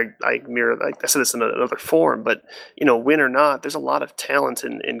 like I mirror, like I said this in another forum, but win or not, there's a lot of talent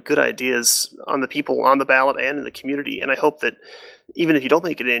and good ideas on the people on the ballot and in the community. And I hope that even if you don't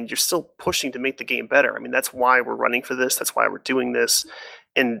make it in, you're still pushing to make the game better. I mean, that's why we're running for this. That's why we're doing this.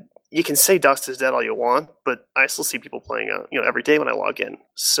 And you can say Dust is dead all you want, but I still see people playing every day when I log in.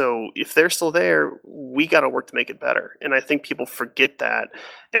 So if they're still there, we got to work to make it better. And I think people forget that.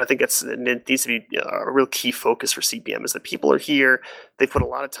 And I think it needs to be a real key focus for CPM, is that people are here. They put a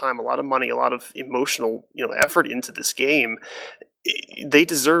lot of time, a lot of money, a lot of emotional effort into this game. They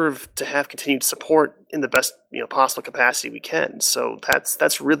deserve to have continued support in the best possible capacity we can. So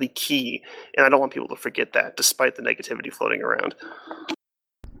that's really key. And I don't want people to forget that, despite the negativity floating around.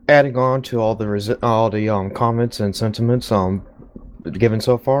 Adding on to all the comments and sentiments given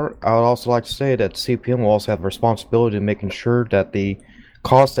so far, I would also like to say that CPM will also have a responsibility in making sure that the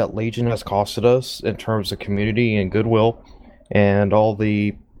cost that Legion has costed us in terms of community and goodwill and all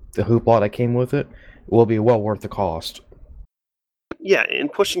the hoopla that came with it will be well worth the cost. Yeah,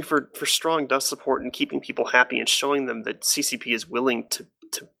 and pushing for strong Dust support and keeping people happy and showing them that CCP is willing to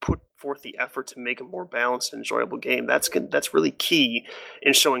put forth the effort to make a more balanced and enjoyable game. That's really key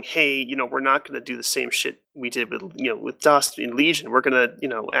in showing, hey, we're not going to do the same shit we did with Dust and Legion. We're going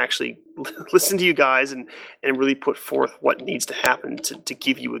to actually listen to you guys and really put forth what needs to happen to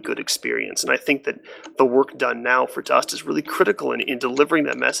give you a good experience. And I think that the work done now for Dust is really critical in delivering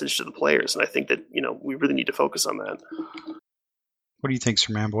that message to the players. And I think that we really need to focus on that. What do you think,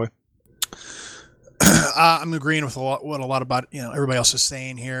 Sir Manboy? I'm agreeing with what a lot about everybody else is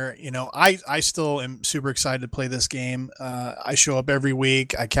saying here. I still am super excited to play this game. I show up every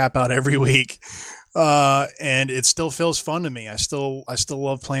week. I cap out every week. and it still feels fun to me. I still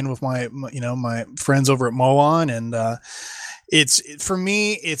love playing with my friends over at Moan, and for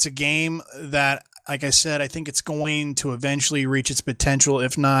me, it's a game that, like I said, I think it's going to eventually reach its potential.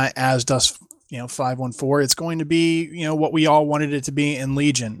 If not, as Dust 514, it's going to be what we all wanted it to be in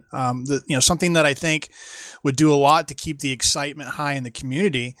Legion. Something that I think would do a lot to keep the excitement high in the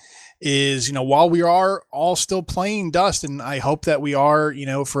community is, while we are all still playing Dust, and I hope that we are,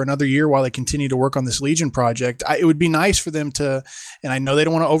 for another year while they continue to work on this Legion project, it would be nice for them to, and I know they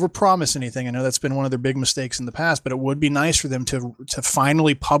don't want to overpromise anything. I know that's been one of their big mistakes in the past, but it would be nice for them to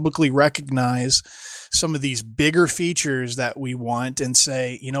finally publicly recognize some of these bigger features that we want and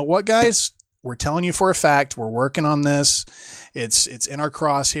say, you know what, guys, we're telling you for a fact, we're working on this. It's in our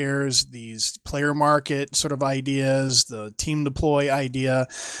crosshairs, these player market sort of ideas, the team deploy idea,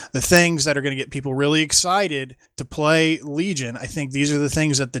 the things that are going to get people really excited to play Legion. I think these are the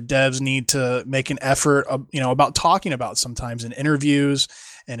things that the devs need to make an effort, about talking about sometimes in interviews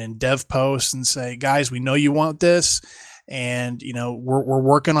and in dev posts, and say, guys, we know you want this. And, we're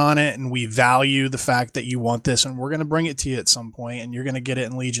working on it, and we value the fact that you want this, and we're going to bring it to you at some point, and you're going to get it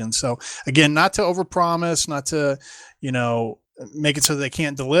in Legion. So again, not to overpromise, not to, make it so they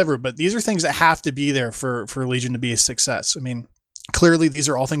can't deliver, but these are things that have to be there for Legion to be a success. I mean, clearly these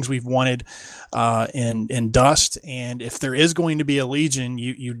are all things we've wanted in Dust. And if there is going to be a Legion,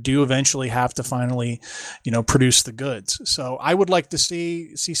 you do eventually have to finally, produce the goods. So I would like to see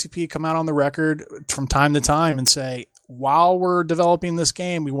CCP come out on the record from time to time and say, while we're developing this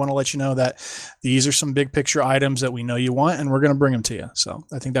game, we want to let you know that these are some big picture items that we know you want, and we're going to bring them to you. So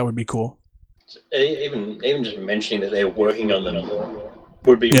I think that would be cool. Even just mentioning that they're working on them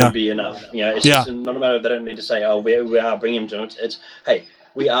would be enough. It's just not a matter of, they don't need to say, oh, we are bringing them to it. It's, hey,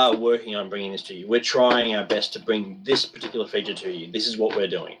 we are working on bringing this to you. We're trying our best to bring this particular feature to you. This is what we're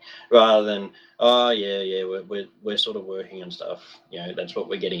doing, rather than, we're sort of working on stuff. That's what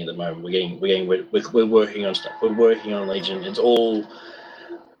we're getting at the moment. We're working on stuff. We're working on Legion. It's all.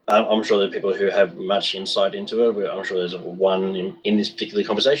 I'm sure there are people who have much insight into it. I'm sure there's one in this particular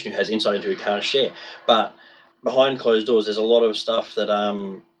conversation who has insight into it who can't share. But behind closed doors, there's a lot of stuff that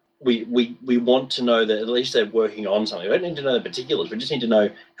we want to know that at least they're working on something. We don't need to know the particulars. We just need to know,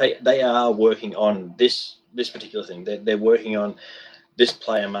 hey, they are working on this particular thing. They're working on this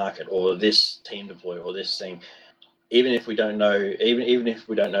player market or this team deploy or this thing. Even if we don't know, even if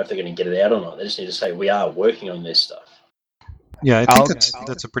we don't know if they're going to get it out or not, they just need to say we are working on this stuff. Yeah, I think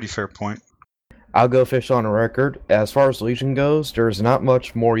that's a pretty fair point. I'll go fish on a record. As far as Legion goes, there's not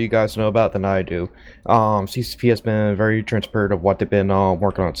much more you guys know about than I do. CCP has been very transparent of what they've been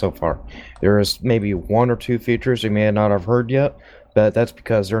working on so far. There's maybe one or two features you may not have heard yet, but that's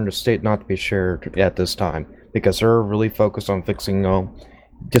because they're in a state not to be shared at this time, because they're really focused on fixing,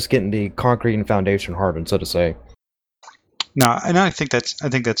 just getting the concrete and foundation hardened, so to say. No, and I think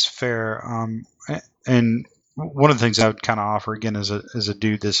that's fair. And one of the things I would kind of offer, again, as a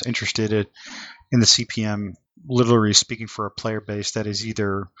dude that's interested in the CPM, literally speaking for a player base that is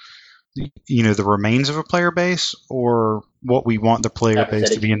either, the remains of a player base or what we want the player base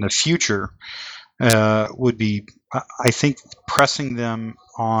to be in the future, would be, I think, pressing them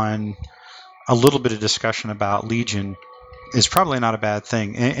on a little bit of discussion about Legion is probably not a bad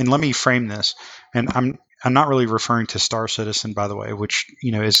thing. And let me frame this. And I'm not really referring to Star Citizen, by the way, which,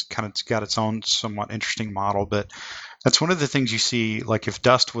 is kind of got its own somewhat interesting model. But that's one of the things you see, like if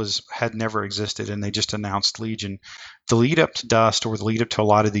Dust had never existed and they just announced Legion, the lead up to Dust or the lead up to a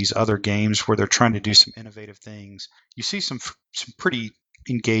lot of these other games where they're trying to do some innovative things, you see some pretty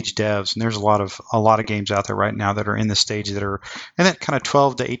engaged devs. And there's a lot of games out there right now that are in the stage that are in that kind of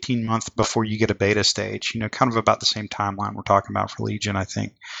 12 to 18 months before you get a beta stage, kind of about the same timeline we're talking about for Legion, I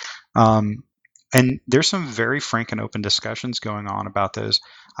think. And there's some very frank and open discussions going on about those.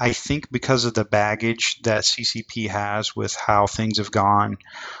 I think because of the baggage that CCP has with how things have gone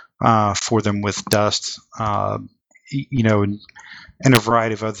for them with Dust, and a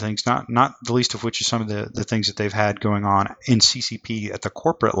variety of other things, not the least of which is some of the things that they've had going on in CCP at the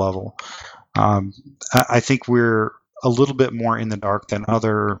corporate level. I think we're a little bit more in the dark than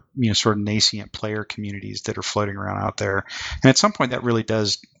other, sort of nascent player communities that are floating around out there. And at some point that really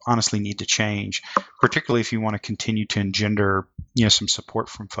does honestly need to change, particularly if you want to continue to engender, some support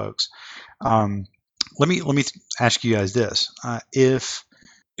from folks. Let me ask you guys this. If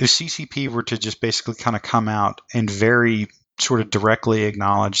CCP were to just basically kind of come out and very sort of directly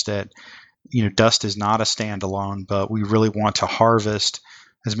acknowledge that, Dust is not a standalone, but we really want to harvest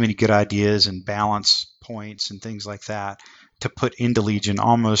as many good ideas and balance points and things like that to put into Legion,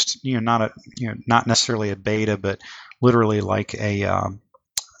 almost not necessarily a beta, but literally like a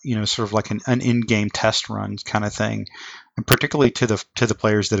sort of like an in-game test run kind of thing, and particularly to the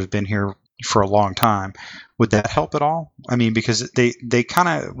players that have been here for a long time. Would that help at all? I mean, because they kind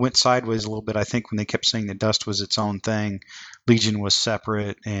of went sideways a little bit, I think, when they kept saying that Dust was its own thing, Legion was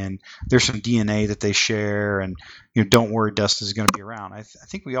separate, and there's some DNA that they share, and don't worry, Dust is going to be around. I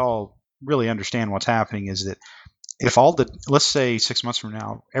think we all really understand what's happening is that if let's say 6 months from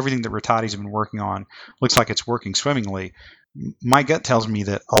now, everything that Rattati's been working on looks like it's working swimmingly, my gut tells me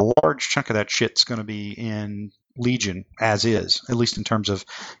that a large chunk of that shit's going to be in Legion as is, at least in terms of,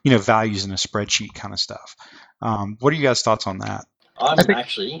 values in a spreadsheet kind of stuff. What are you guys' thoughts on that? I'm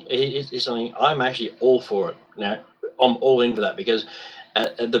actually all for it. Now, I'm all in for that because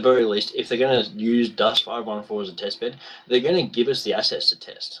at the very least, if they're going to use Dust 514 as a test bed, they're going to give us the assets to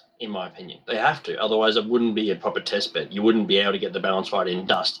test, in my opinion. They have to. Otherwise, it wouldn't be a proper test bed. You wouldn't be able to get the balance fight in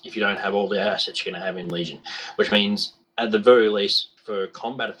Dust if you don't have all the assets you're going to have in Legion, which means, at the very least, for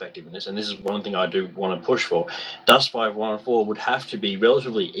combat effectiveness, and this is one thing I do want to push for, Dust 514 would have to be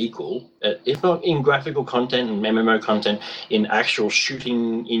relatively equal, if not in graphical content and MMO content, in actual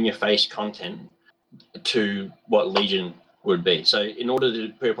shooting in-your-face content to what Legion would be. So in order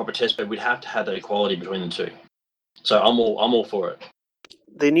to be a proper test bed, we'd have to have that equality between the two. So I'm all for it.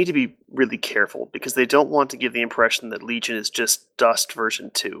 They need to be really careful because they don't want to give the impression that Legion is just Dust version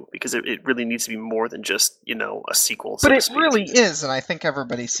 2, because it really needs to be more than just, a sequel. But it really is, and I think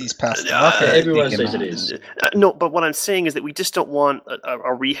everybody sees past that. Everyone says it is. No, but what I'm saying is that we just don't want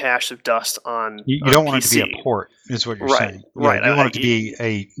a rehash of Dust on You don't want PC. it to be a port, is what you're Right, saying. right. You want it to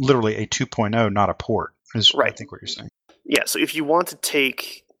be literally a 2.0, not a port, is Right. I think what you're saying. Yeah, so if you want to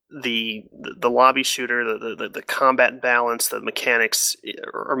take the lobby shooter, the combat balance, the mechanics,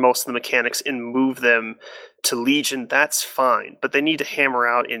 or most of the mechanics, and move them to Legion, that's fine. But they need to hammer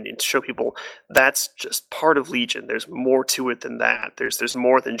out and show people that's just part of Legion. There's more to it than that. There's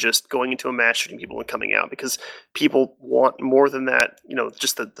more than just going into a match, shooting people, and coming out, because people want more than that.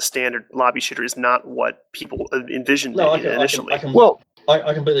 Just the standard lobby shooter is not what people envisioned initially.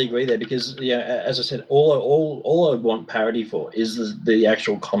 I completely agree there because, as I said, all I want parity for is the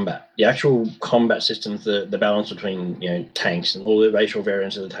actual combat. The actual combat systems, the balance between tanks and all the racial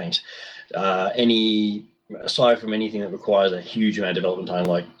variants of the tanks. Aside from anything that requires a huge amount of development time,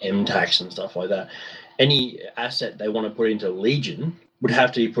 like MTACs and stuff like that, any asset they want to put into Legion would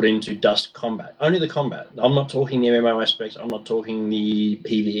have to be put into Dust combat. Only the combat. I'm not talking the MMO aspects. I'm not talking the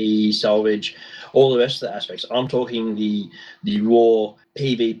PvE, salvage, all the rest of the aspects. I'm talking the raw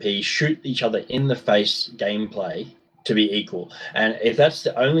PvP, shoot each other in the face gameplay to be equal. And if that's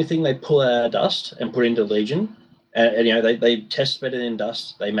the only thing they pull out of Dust and put into Legion, and they test better in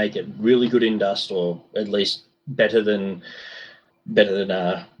Dust, they make it really good in Dust, or at least better than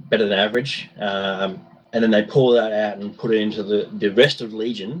average. And then they pull that out and put it into the rest of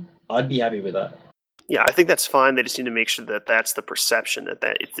Legion, I'd be happy with that. Yeah, I think that's fine. They just need to make sure that that's the perception,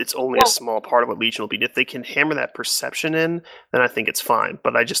 that it's only a small part of what Legion will be. If they can hammer that perception in, then I think it's fine.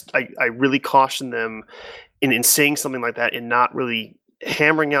 But I really caution them in saying something like that and not really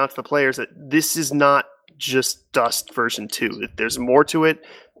hammering out to the players that this is not just Dust version 2. There's more to it,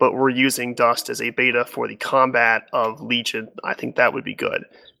 but we're using Dust as a beta for the combat of Legion. I think that would be good,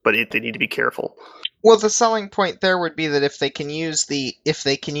 but they need to be careful. Well, the selling point there would be that if they can use the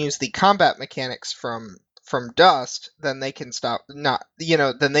combat mechanics from Dust, then they can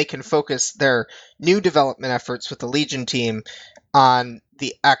then they can focus their new development efforts with the Legion team on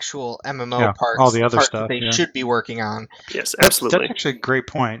the actual MMO parts, all the other parts stuff that they should be working on. Yes, absolutely. That's actually a great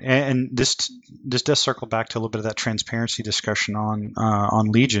point, and this does circle back to a little bit of that transparency discussion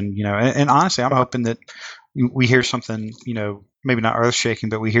on Legion. And honestly, I'm hoping that we hear something, maybe not earth-shaking,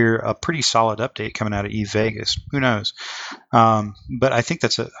 but we hear a pretty solid update coming out of EVE Vegas. Who knows? But I think I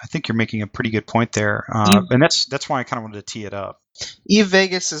think you're making a pretty good point there, and that's why I kind of wanted to tee it up. EVE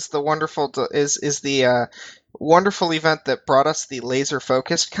Vegas is the wonderful event that brought us the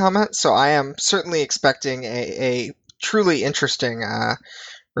laser-focused comment. So I am certainly expecting a truly interesting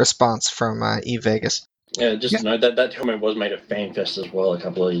response from EVE Vegas. Yeah, to know that comment was made at FanFest as well. A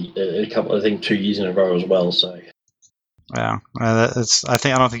couple, I think 2 years in a row as well. So. Yeah, I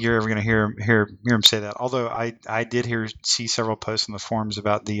don't think you're ever going to hear him say that. Although I did see several posts in the forums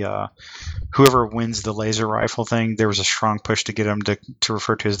about the whoever wins the laser rifle thing. There was a strong push to get him to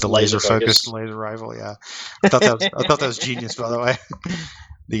refer to as the laser focused laser rifle. Yeah, I thought that was genius. By the way,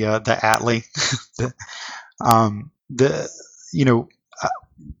 the Atlee,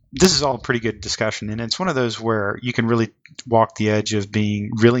 this is all a pretty good discussion, and it's one of those where you can really walk the edge of being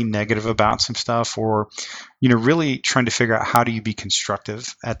really negative about some stuff, or really trying to figure out how do you be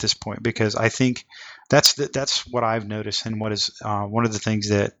constructive at this point, because I think that's what I've noticed, and what is one of the things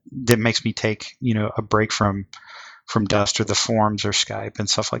that makes me take a break from Dust or the forums or Skype and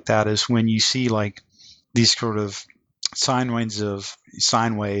stuff like that, is when you see like these sort of sine waves of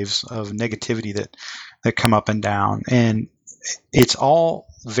negativity that come up and down, and it's all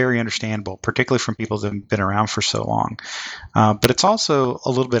very understandable, particularly from people that have been around for so long. But it's also a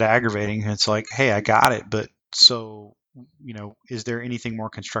little bit aggravating. It's like, hey, I got it, but so is there anything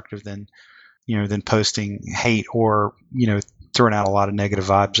more constructive than posting hate or throwing out a lot of negative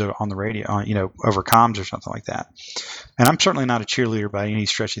vibes on the radio, over comms or something like that? And I'm certainly not a cheerleader by any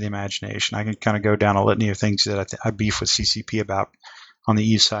stretch of the imagination. I can kind of go down a litany of things that I beef with CCP about on the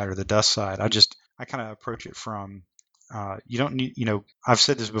Eve side or the Dust side. I kind of approach it from you don't need, I've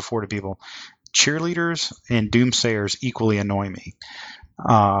said this before to people, cheerleaders and doomsayers equally annoy me.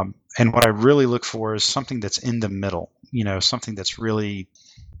 And what I really look for is something that's in the middle, something that's really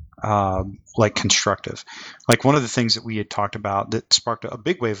like constructive. Like one of the things that we had talked about that sparked a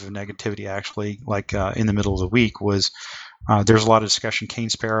big wave of negativity, actually, like in the middle of the week, was there's a lot of discussion. Kane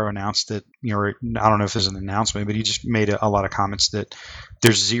Sparrow announced that, I don't know if there's an announcement, but he just made a lot of comments that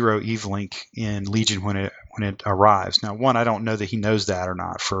there's 0 EveLink in Legion when it arrives. Now, one, I don't know that he knows that or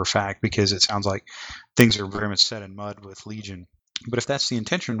not for a fact, because it sounds like things are very much set in mud with Legion. But if that's the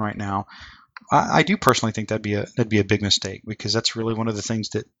intention right now, I do personally think that'd be a big mistake, because that's really one of the things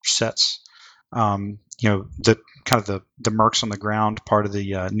that sets the kind of the mercs on the ground part of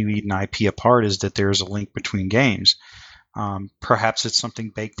the New Eden IP apart, is that there's a link between games. Perhaps it's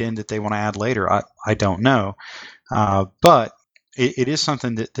something baked in that they want to add later. I don't know, but it is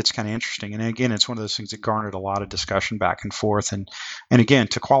something that's kind of interesting. And again, it's one of those things that garnered a lot of discussion back and forth. And again,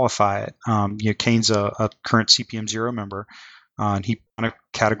 to qualify it, Kane's a current CPM 0 member. And he kind of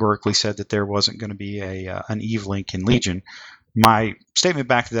categorically said that there wasn't going to be an EveLink in Legion. My statement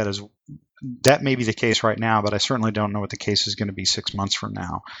back to that is that may be the case right now, but I certainly don't know what the case is going to be 6 months from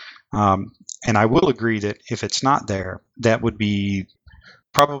now. And I will agree that if it's not there, that would be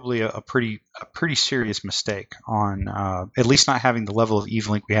probably a pretty serious mistake on at least not having the level of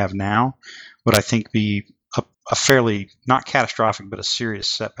EveLink we have now. Would I think be a fairly, not catastrophic, but a serious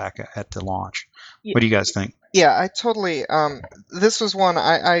setback at the launch. What do you guys think? Yeah, I totally. This was one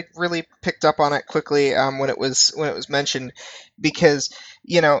I really picked up on it quickly when it was mentioned, because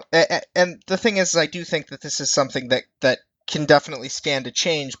and the thing is, I do think that this is something that can definitely stand a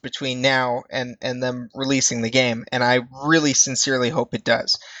change between now and them releasing the game, and I really sincerely hope it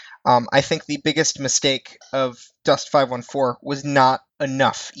does. I think the biggest mistake of Dust 514 was not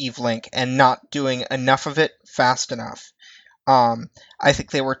enough EveLink and not doing enough of it fast enough. I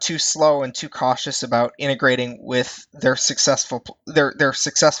think they were too slow and too cautious about integrating with their successful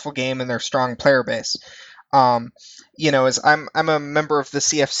game and their strong player base. As I'm a member of the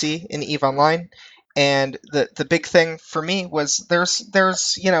CFC in EVE Online, and the big thing for me was there's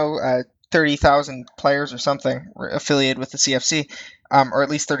 30,000 players or something affiliated with the CFC, or at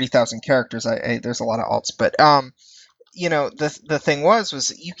least 30,000 characters. There's a lot of alts, but the thing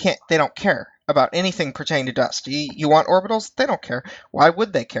was they don't care about anything pertaining to Dust. You want orbitals? They don't care. Why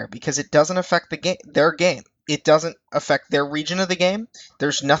would they care? Because it doesn't affect their game. It doesn't affect their region of the game.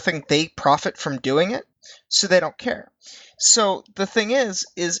 There's nothing they profit from doing it, so they don't care. So the thing is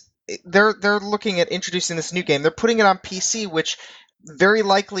they're looking at introducing this new game. They're putting it on PC, which very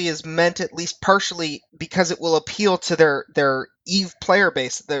likely is meant at least partially because it will appeal to their EVE player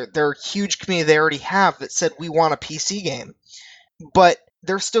base, their huge community they already have that said we want a PC game. But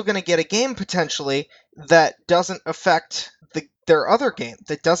they're still going to get a game potentially that doesn't affect their other game,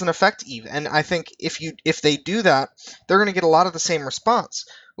 that doesn't affect EVE. And I think if they do that, they're going to get a lot of the same response,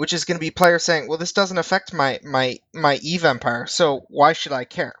 which is going to be players saying, well, this doesn't affect my EVE empire, so why should I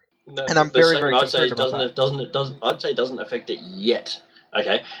care? No, and I'm very I'd say concerned about that. I'd say it doesn't affect it yet.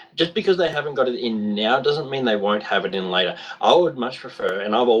 Okay, just because they haven't got it in now doesn't mean they won't have it in later. I would much prefer,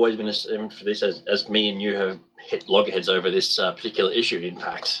 and I've always been for this, as me and you have hit loggerheads over this particular issue, in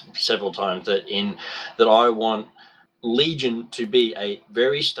fact, several times, that I want Legion to be a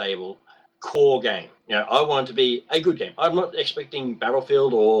very stable core game. I want it to be a good game. I'm not expecting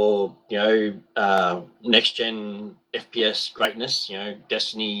Battlefield or next gen FPS greatness.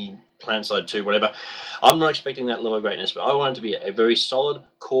 Destiny, PlanetSide 2, whatever. I'm not expecting that level of greatness, but I want it to be a very solid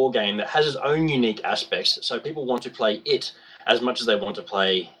core game that has its own unique aspects, so people want to play it as much as they want to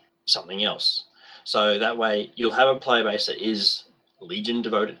play something else. So that way, you'll have a player base that is Legion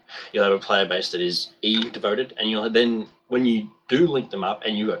devoted. You'll have a player base that is EVE devoted, and you'll then when you do link them up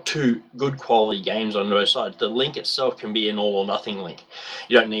and you've got two good quality games on both sides, the link itself can be an all or nothing link.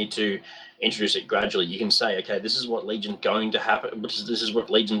 You don't need to introduce it gradually. You can say, okay, this is what Legion's going to happen, this is what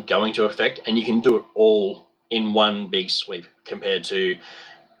Legion's going to affect, and you can do it all in one big sweep compared to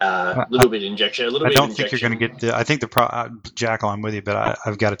a little bit injection. I don't think you're going to get I think Jackal, I'm with you, but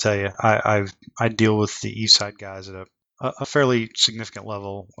I've got to tell you, I deal with the East Side guys at a fairly significant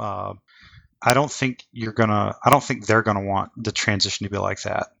level. I don't think they're gonna want the transition to be like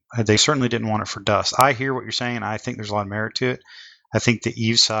that. They certainly didn't want it for Dust. I hear what you're saying. I think there's a lot of merit to it. I think the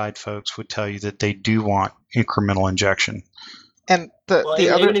Eve side folks would tell you that they do want incremental injection. And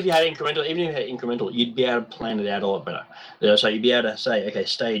even if you had incremental, you'd be able to plan it out a lot better. So you'd be able to say, okay,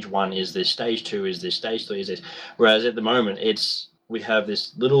 stage 1 is this, stage 2 is this, stage 3 is this. Whereas at the moment, we have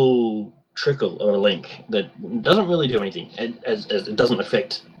this little trickle of a link that doesn't really do anything. It doesn't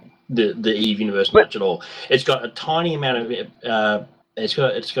affect the Eve universe much at all. It's got a tiny amount of it's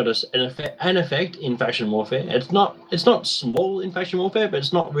got an effect in faction warfare. It's not small in faction warfare, but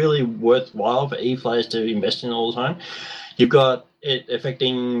it's not really worthwhile for Eve players to invest in all the time. You've got it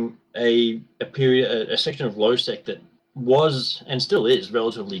affecting a section of low sec that was and still is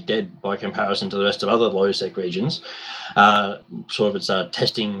relatively dead by comparison to the rest of other low sec regions. Sort of it's a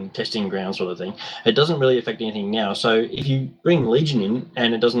testing ground sort of thing. It doesn't really affect anything now. So if you bring Legion in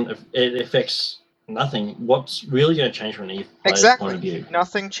and it affects nothing, what's really going to change from an Eve player's point of view?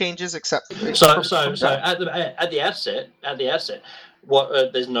 Nothing changes except so at the outset.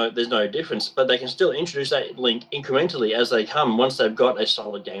 There's no difference, but they can still introduce that link incrementally as they come once they've got a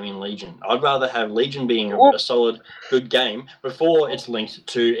solid game in Legion. I'd rather have Legion being a solid, good game before it's linked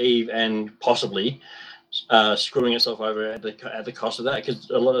to Eve and possibly screwing itself over at the cost of that.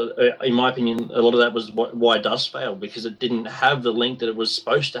 Because in my opinion, a lot of that was why Dust failed, because it didn't have the link that it was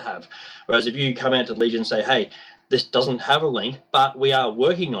supposed to have. Whereas if you come out to Legion and say, hey, this doesn't have a link, but we are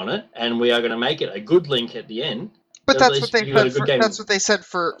working on it and we are going to make it a good link at the end. But that's what they said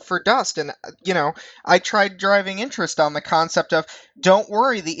for Dust, and I tried driving interest on the concept of don't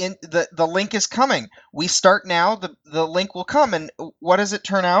worry, the link is coming. We start now, the link will come, and what does it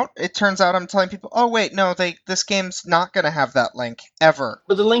turn out? It turns out I'm telling people, oh wait, no, this game's not going to have that link ever.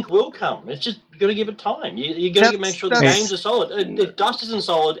 But the link will come. It's just you got to give it time. You got to make sure the games are solid. If Dust isn't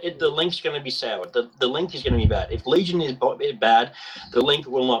solid, the link's going to be sour. The link is going to be bad. If Legion is bad, the link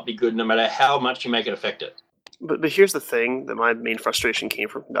will not be good, no matter how much you make it effective. But here's the thing that my main frustration came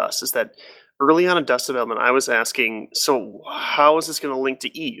from Dust is that early on in Dust development, I was asking, so how is this going to link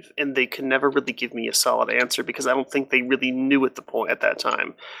to Eve? And they could never really give me a solid answer because I don't think they really knew at that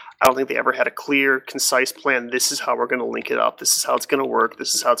time. I don't think they ever had a clear, concise plan. This is how we're going to link it up. This is how it's going to work.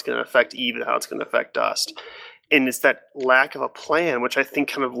 This is how it's going to affect Eve and how it's going to affect Dust. And it's that lack of a plan, which I think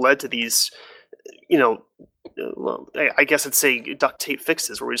kind of led to these, well, I guess I'd say duct tape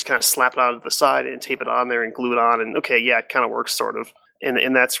fixes where we just kind of slap it onto the side and tape it on there and glue it on, and okay, yeah, it kind of works sort of.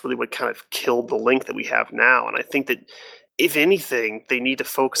 And that's really what kind of killed the link that we have now. And I think that, if anything, they need to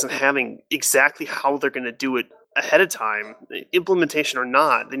focus on having exactly how they're going to do it ahead of time, implementation or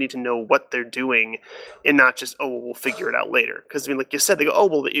not. They need to know what they're doing and not just, we'll figure it out later. Because, like you said, they go,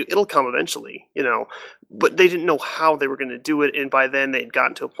 well, it'll come eventually, But they didn't know how they were going to do it, and by then they'd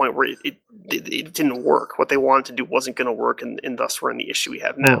gotten to a point where it didn't work. What they wanted to do wasn't going to work, and thus we're in the issue we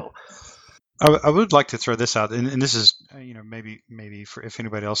have now. I would like to throw this out, and this is, maybe for if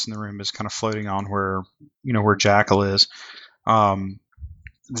anybody else in the room is kind of floating on where Jackal is.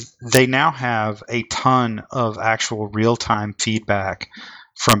 They now have a ton of actual real-time feedback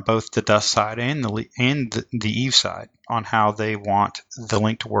from both the Dust side and the Eve side on how they want the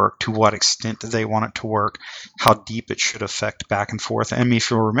link to work, to what extent they want it to work, how deep it should affect back and forth. And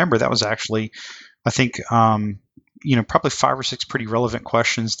if you'll remember, that was actually, I think, probably 5 or 6 pretty relevant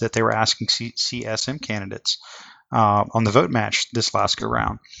questions that they were asking CSM candidates on the vote match this last go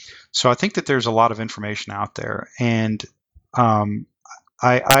round. So I think that there's a lot of information out there, and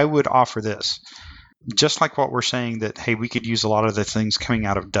I would offer this, just like what we're saying, that, hey, we could use a lot of the things coming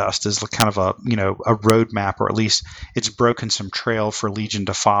out of Dust as kind of a roadmap, or at least it's broken some trail for Legion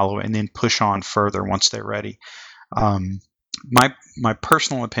to follow and then push on further once they're ready. My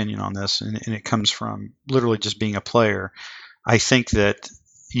personal opinion on this, and it comes from literally just being a player, I think that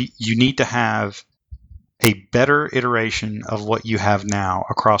you need to have a better iteration of what you have now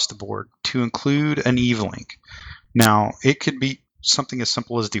across the board to include an Eve link. Now, it could be something as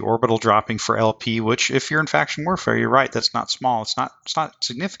simple as the orbital dropping for LP, which, if you're in faction warfare, you're right, that's not small. It's not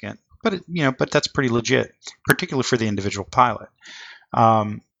significant, but but that's pretty legit, particularly for the individual pilot.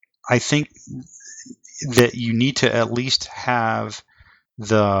 I think that you need to at least have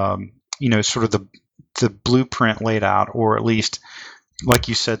the sort of the blueprint laid out, or at least, like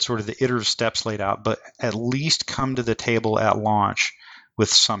you said, sort of the iterative steps laid out, but at least come to the table at launch with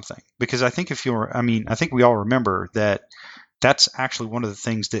something. Because I think I think we all remember that that's actually one of the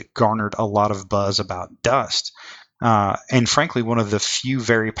things that garnered a lot of buzz about Dust. And frankly, one of the few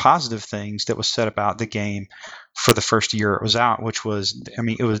very positive things that was said about the game for the first year it was out, which was,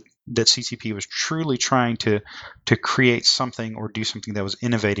 it was that CCP was truly trying to create something or do something that was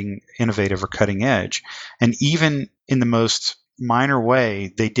innovative or cutting edge. And even in the most minor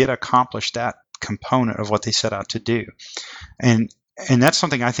way, they did accomplish that component of what they set out to do. And that's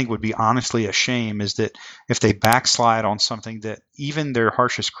something I think would be honestly a shame, is that if they backslide on something that even their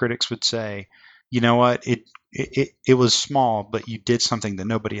harshest critics would say, you know what, it was small, but you did something that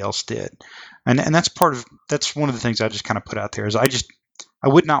nobody else did. And that's one of the things I just kind of put out there, is I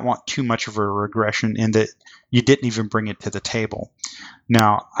would not want too much of a regression in that you didn't even bring it to the table.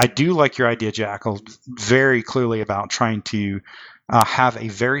 Now, I do like your idea, Jackal, very clearly about trying to have a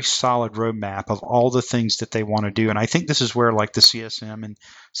very solid roadmap of all the things that they want to do. And I think this is where like the CSM and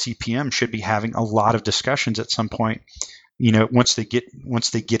CPM should be having a lot of discussions at some point. Once they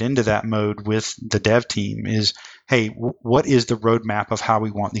get into that mode with the dev team, is, hey, what is the roadmap of how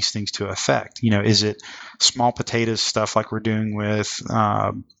we want these things to affect? Is it small potatoes stuff like we're doing with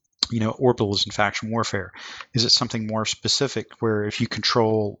orbitals and faction warfare? Is it something more specific where if you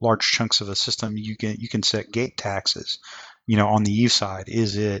control large chunks of a system, you can set gate taxes, on the Eve side?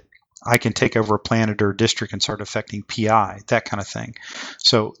 Is it I can take over a planet or a district and start affecting PI, that kind of thing.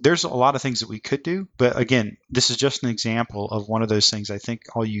 So there's a lot of things that we could do. But again, this is just an example of one of those things I think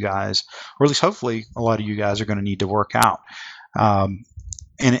all you guys, or at least hopefully a lot of you guys, are going to need to work out.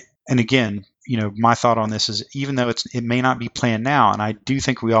 And again, my thought on this is, even though it may not be planned now, and I do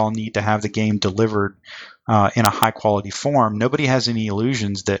think we all need to have the game delivered in a high quality form, nobody has any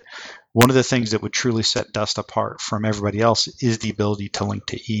illusions that one of the things that would truly set Dust apart from everybody else is the ability to link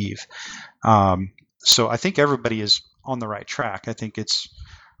to Eve. So I think everybody is on the right track. I think it's,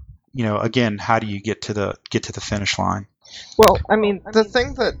 again, how do you get to the finish line? Well, the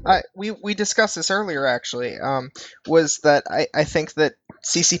thing that we discussed this earlier actually, was that I think that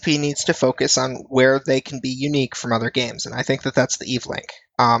CCP needs to focus on where they can be unique from other games, and I think that that's the Eve Link.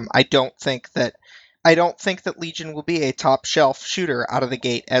 I don't think that Legion will be a top shelf shooter out of the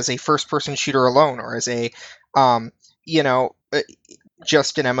gate as a first person shooter alone, or as a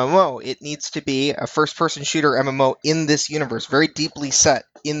just an MMO. It needs to be a first person shooter MMO in this universe, very deeply set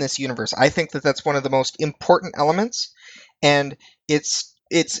in this universe. I think that that's one of the most important elements, and it's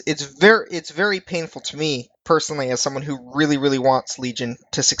very painful to me personally, as someone who really, really wants Legion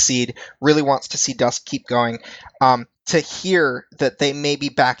to succeed, really wants to see Dust keep going, to hear that they may be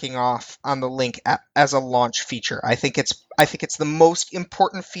backing off on the link as a launch feature. I think it's the most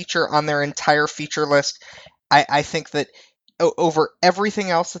important feature on their entire feature list. I think that over everything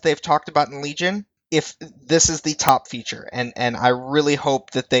else that they've talked about in Legion, if this is the top feature, and I really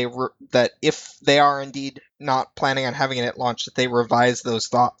hope that that if they are indeed not planning on having it at launch, that they revise those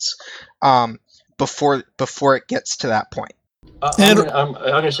thoughts before it gets to that point. I'm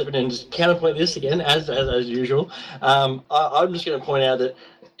going to step in and just counterpoint this again, as usual. I'm just going to point out that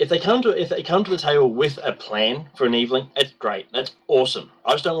if they come to the table with a plan for an Eve Link, it's great. That's awesome.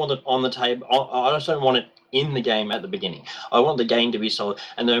 I just don't want it on the table. I just don't want it in the game at the beginning. I want the game to be solid,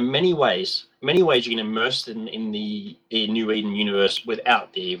 and there are many ways you can immerse in the New Eden universe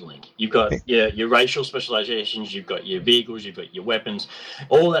without the Eve Link. You've got your racial specializations, you've got your vehicles, you've got your weapons.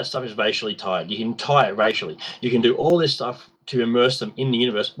 All that stuff is racially tied. You can tie it racially. You can do all this stuff to immerse them in the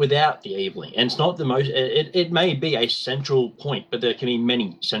universe without the Eve Link. And it's not the most. It may be a central point, but there can be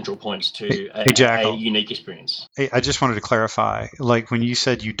many central points to a unique experience. Hey, I just wanted to clarify. Like when you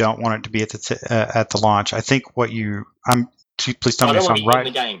said you don't want it to be at the launch, I think what you please tell me if I'm right.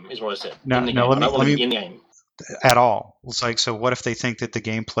 In the game is what I said. No, in the game. I don't want it in the game at all. It's like, so what if they think that the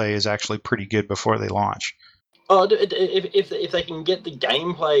gameplay is actually pretty good before they launch? Oh, if they can get the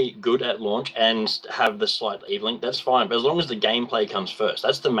gameplay good at launch and have the slight Eve Link, that's fine. But as long as the gameplay comes first,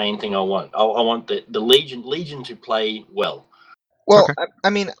 that's the main thing I want. I want the Legion to play well. Well,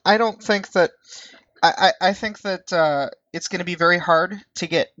 okay. I don't think that. I think that it's going to be very hard to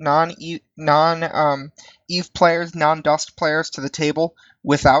get non-Eve players, non-Dust players to the table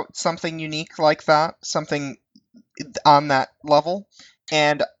without something unique like that, something on that level,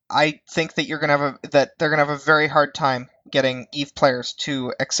 and I think that they're going to have a very hard time getting EVE players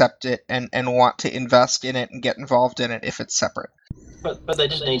to accept it and want to invest in it and get involved in it if it's separate. But they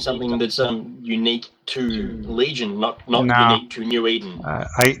just need something that's unique to Legion, not No. unique to New Eden.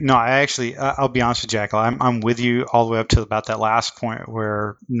 I'll be honest with Jackal. I'm with you all the way up to about that last point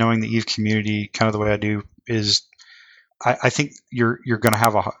where knowing the EVE community kind of the way I do is I think you're going to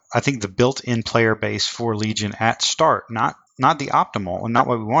have I think the built-in player base for Legion at start, not the optimal and not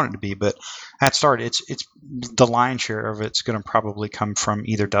what we want it to be, but at start, it's the lion's share of it's going to probably come from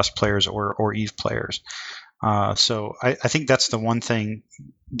either Dust players or EVE players. So I think that's the one thing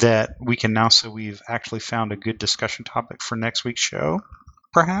that we can now say we've actually found a good discussion topic for next week's show,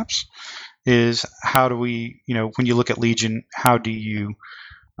 perhaps, is how do we, when you look at Legion, how do you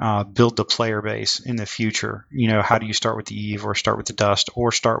build the player base in the future? How do you start with the EVE or start with the Dust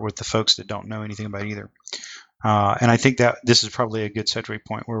or start with the folks that don't know anything about either? And I think that this is probably a good segue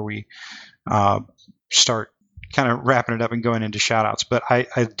point where we start kind of wrapping it up and going into shout-outs. But I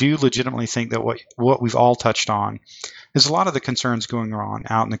do legitimately think that what we've all touched on is a lot of the concerns going on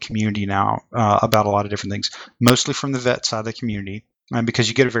out in the community now about a lot of different things, mostly from the vet side of the community, because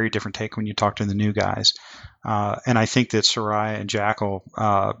you get a very different take when you talk to the new guys. And I think that Soraya and Jackal,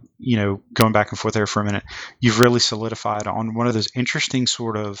 going back and forth there for a minute, you've really solidified on one of those interesting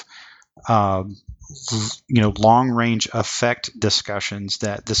sort of long-range effect discussions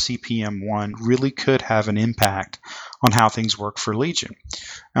that the CPM1 really could have an impact on how things work for Legion.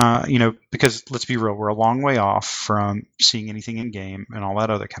 Because let's be real, we're a long way off from seeing anything in game and all that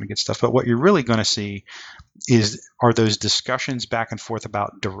other kind of good stuff. But what you're really going to see are those discussions back and forth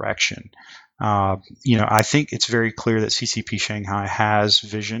about direction. I think it's very clear that CCP Shanghai has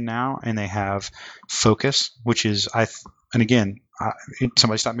vision now and they have focus, which is, and again,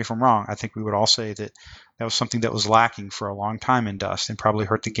 somebody stop me if I'm wrong, I think we would all say that was something that was lacking for a long time in Dust and probably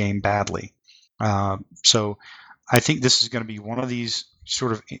hurt the game badly. So I think this is going to be one of these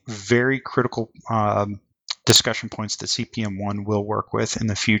sort of very critical discussion points that CPM1 will work with in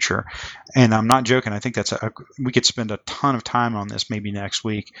the future. And I'm not joking. I think we could spend a ton of time on this maybe next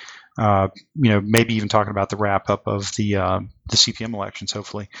week, maybe even talking about the wrap up of the CPM elections,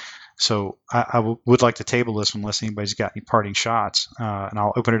 hopefully. So I would like to table this unless anybody's got any parting shots. And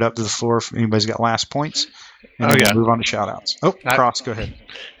I'll open it up to the floor if anybody's got last points. And then we'll move on to shout outs. Cross, go ahead.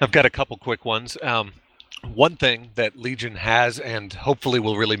 I've got a couple quick ones. One thing that Legion has and hopefully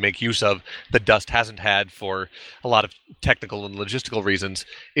will really make use of that Dust hasn't had for a lot of technical and logistical reasons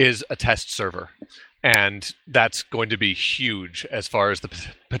is a test server. And that's going to be huge as far as the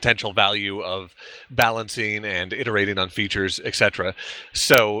potential value of balancing and iterating on features, etc.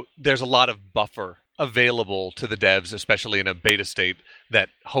 So there's a lot of buffer available to the devs, especially in a beta state, that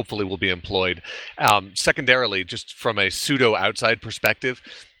hopefully will be employed. Secondarily, just from a pseudo outside perspective,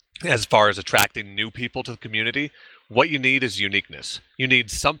 as far as attracting new people to the community, what you need is uniqueness. You need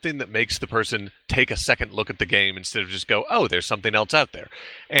something that makes the person take a second look at the game instead of just go, oh, there's something else out there.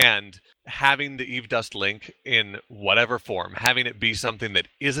 And having the EVE Dust link in whatever form, having it be something that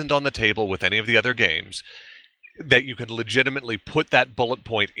isn't on the table with any of the other games, that you can legitimately put that bullet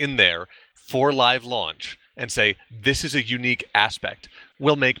point in there for live launch and say, this is a unique aspect,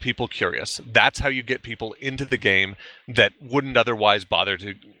 will make people curious. That's how you get people into the game that wouldn't otherwise bother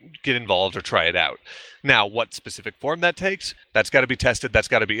to get involved or try it out. Now, what specific form that takes, that's got to be tested, that's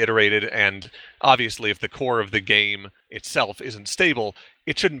got to be iterated, and obviously if the core of the game itself isn't stable,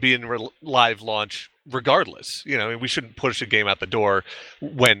 it shouldn't be in live launch regardless. We shouldn't push a game out the door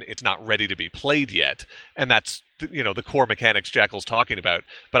when it's not ready to be played yet, and that's the core mechanics Jackal's talking about.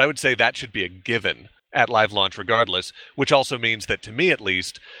 But I would say that should be a given at live launch regardless, which also means that, to me at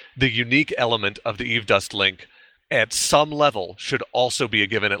least, the unique element of the EVE Dust link at some level should also be a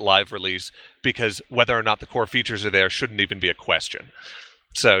given at live release, because whether or not the core features are there shouldn't even be a question.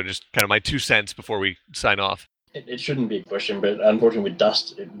 So just kind of my 2 cents before we sign off. It shouldn't be a question, but unfortunately with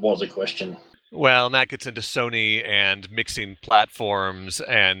Dust, it was a question. Well, and that gets into Sony and mixing platforms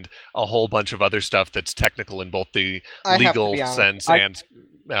and a whole bunch of other stuff that's technical in both the legal sense and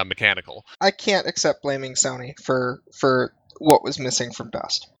mechanical. I can't accept blaming Sony for what was missing from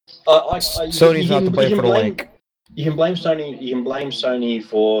Dust. Sony's not to blame for the link. You can blame Sony. You can blame Sony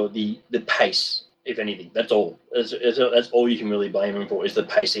for the pace, if anything. That's all. That's all you can really blame them for, is the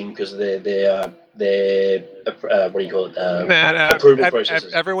pacing, because their what do you call it? Approval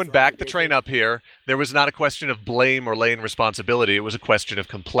processes. Everyone back the train up here. There was not a question of blame or laying responsibility. It was a question of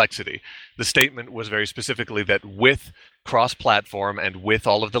complexity. The statement was very specifically that with cross-platform and with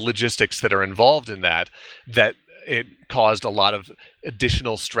all of the logistics that are involved in that it caused a lot of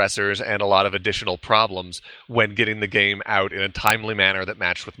additional stressors and a lot of additional problems when getting the game out in a timely manner that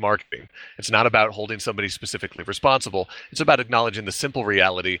matched with marketing. It's not about holding somebody specifically responsible. It's about acknowledging the simple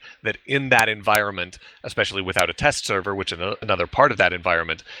reality that in that environment, especially without a test server, which is another part of that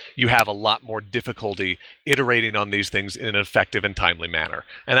environment, you have a lot more difficulty iterating on these things in an effective and timely manner.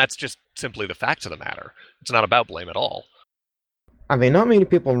 And that's just simply the facts of the matter. It's not about blame at all. I mean, not many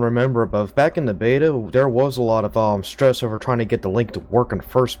people remember, but back in the beta, there was a lot of stress over trying to get the link to work in the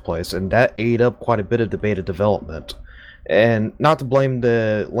first place, and that ate up quite a bit of the beta development. And not to blame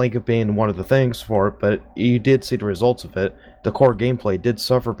the link being one of the things for it, but you did see the results of it. The core gameplay did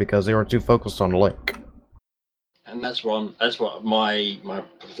suffer because they were too focused on the link. And that's what my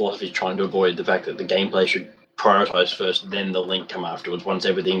philosophy is, trying to avoid the fact that the gameplay should prioritize first, then the link come afterwards once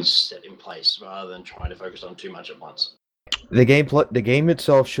everything's set in place, rather than trying to focus on too much at once. The game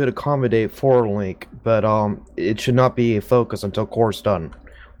itself should accommodate for Link, but it should not be a focus until core's done.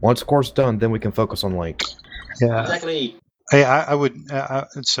 Once core's done, then we can focus on Link. Yeah. Exactly. Hey, I would.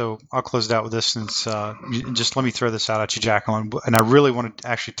 So I'll close it out with this. Since just let me throw this out at you, Jacqueline. And I really want to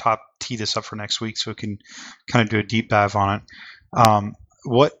actually tee this up for next week, so we can kind of do a deep dive on it.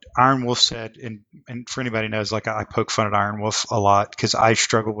 What Iron Wolf said, and for anybody who knows, like I poke fun at Iron Wolf a lot because I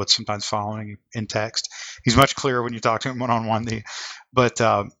struggle with sometimes following in text. He's much clearer when you talk to him one-on-one. But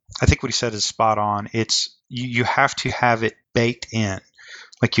I think what he said is spot on. It's you have to have it baked in,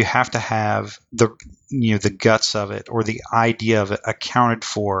 like you have to have the guts of it or the idea of it accounted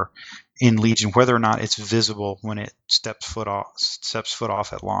for in Legion, whether or not it's visible when it steps foot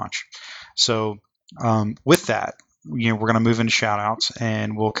off at launch. So with that, we're going to move into shout outs,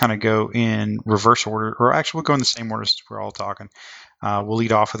 and we'll kind of go in reverse order, or actually we'll go in the same order since we're all talking. We'll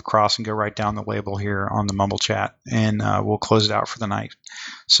lead off with Cross and go right down the label here on the Mumble chat, and we'll close it out for the night.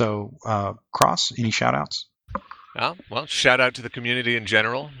 So Cross, any shout outs? Well, shout out to the community in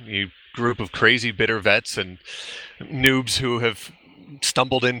general, you group of crazy bitter vets and noobs who have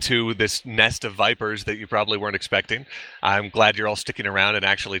stumbled into this nest of vipers that you probably weren't expecting. I'm glad you're all sticking around and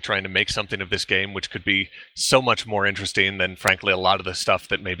actually trying to make something of this game, which could be so much more interesting than, frankly, a lot of the stuff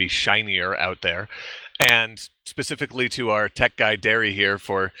that may be shinier out there. And specifically to our tech guy, Derry, here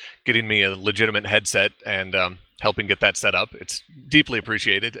for getting me a legitimate headset and helping get that set up. It's deeply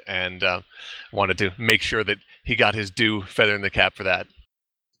appreciated, and wanted to make sure that he got his due feather in the cap for that.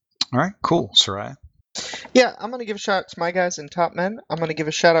 All right, cool. Soraya? Yeah, I'm going to give a shout out to my guys in Top Men. I'm going to give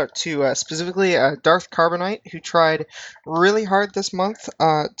a shout out to specifically Darth Carbonite, who tried really hard this month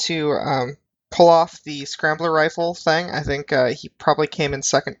to pull off the Scrambler Rifle thing. I think he probably came in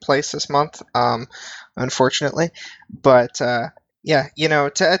second place this month, unfortunately. But yeah,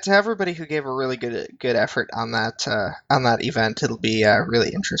 to everybody who gave a really good effort on that event, it'll be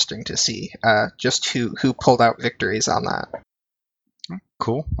really interesting to see just who pulled out victories on that.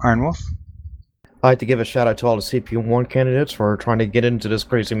 Cool. Iron Wolf? I'd like to give a shout out to all the CP1 candidates for trying to get into this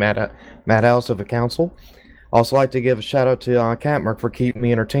crazy madhouse of a council. Also like to give a shout out to Catmark for keeping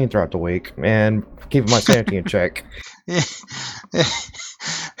me entertained throughout the week and keeping my sanity in check.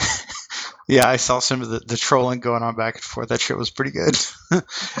 Yeah, I saw some of the trolling going on back and forth. That shit was pretty good.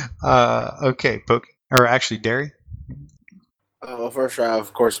 Okay, Derry? Well, first,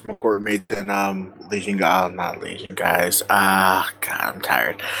 of course, McCourt made then Legion guys. Not Legion guys. God, I'm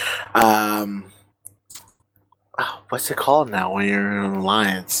tired. What's it called now when you're in an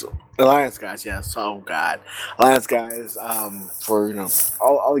alliance? Alliance guys, yes. Oh God, Alliance guys. For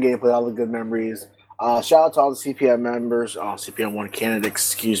all the gameplay, all the good memories. Shout out to all the CPM members, CPM1 candidates,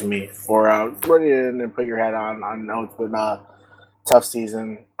 excuse me, for running in and put your head on. I know it's been a tough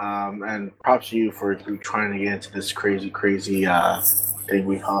season, and props to you for trying to get into this crazy thing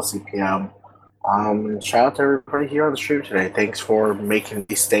we call CPM. And shout out to everybody here on the stream today. Thanks for making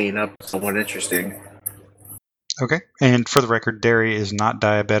me staying up somewhat interesting. Okay, and for the record, Derry is not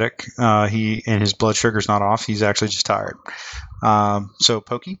diabetic. And his blood sugar's not off. He's actually just tired. So,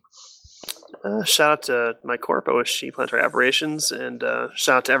 Pokey? Shout out to my corp, OSG Planetary Operations, and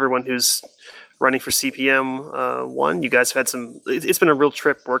shout out to everyone who's running for CPM 1. You guys have had it's been a real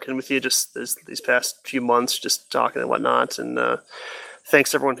trip working with you just these past few months, just talking and whatnot, and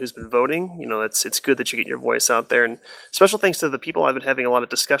thanks to everyone who's been voting. It's good that you get your voice out there, and special thanks to the people I've been having a lot of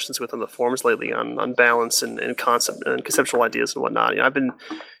discussions with on the forums lately on balance and concept and conceptual ideas and whatnot. I've been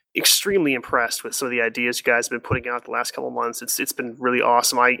extremely impressed with some of the ideas you guys have been putting out the last couple of months. It's been really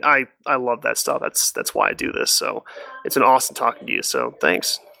awesome. I love that stuff. That's why I do this. So it's been awesome talking to you. So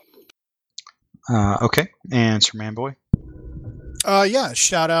thanks. Okay, and Sir Manboy? Yeah,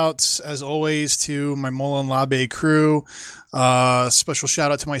 shout outs as always to my Mola and Labe crew. Special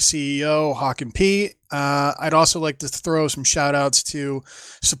shout out to my CEO, Hawk and Pete. I'd also like to throw some shout outs to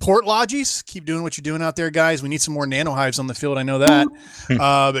support Logis. Keep doing what you're doing out there, guys. We need some more nano hives on the field. I know that.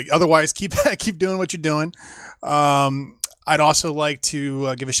 But otherwise, keep doing what you're doing. I'd also like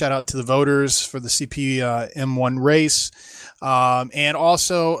to give a shout out to the voters for the CP M1 race. And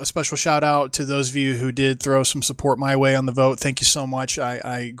also a special shout out to those of you who did throw some support my way on the vote. Thank you so much.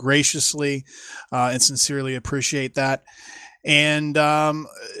 I graciously and sincerely appreciate that. And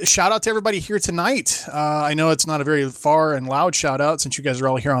shout out to everybody here tonight. I know it's not a very far and loud shout out since you guys are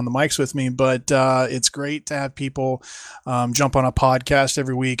all here on the mics with me, but it's great to have people jump on a podcast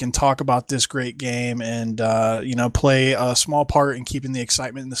every week and talk about this great game and, play a small part in keeping the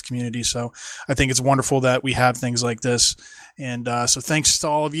excitement in this community. So I think it's wonderful that we have things like this. And so thanks to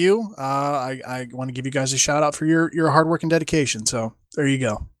all of you. I want to give you guys a shout out for your hard work and dedication. So there you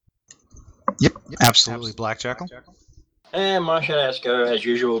go. Yep, absolutely. Black Jackal. And my shout-outs go, as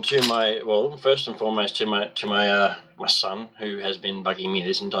usual, to first and foremost, to my son, who has been bugging me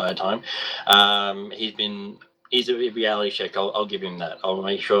this entire time. He's a reality check. I'll give him that. I'll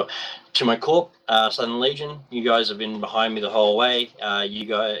make sure. To my corp, Southern Legion, you guys have been behind me the whole way. You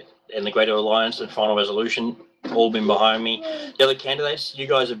guys and the Greater Alliance and Final Resolution all been behind me. The other candidates, you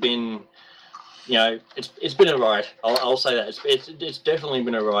guys have been. It's been a ride. I'll say that it's definitely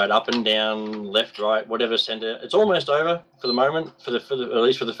been a ride, up and down, left, right, whatever, center. It's almost over for the moment, for the at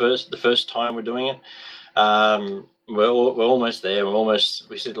least for the first time we're doing it. We're almost there.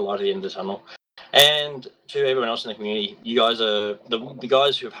 We see the light at the end of the tunnel. And to everyone else in the community, you guys are the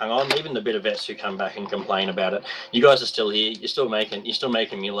guys who have hung on, even the bit of vets who come back and complain about it. You guys are still here. You're still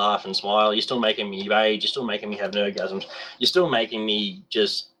making me laugh and smile. You're still making me rage. You're still making me have nergasms. You're still making me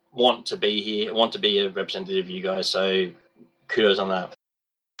just want to be here, want to be a representative of you guys. So kudos on that.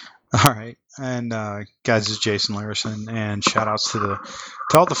 All right. And guys, this is Jason Larison, and shout outs to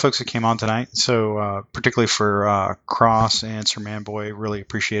all the folks that came on tonight. So particularly for Cross and Sir Manboy, really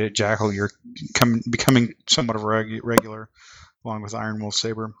appreciate it. Jackal, you're becoming somewhat of a regular, along with Iron Wolf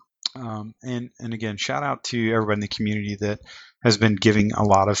Saber. And again, shout out to everybody in the community that has been giving a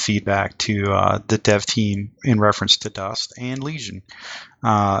lot of feedback to the dev team in reference to Dust and Legion.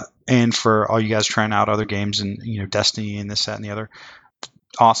 And for all you guys trying out other games and Destiny and this, that, and the other,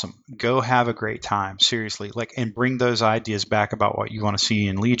 awesome. Go have a great time, seriously. And bring those ideas back about what you want to see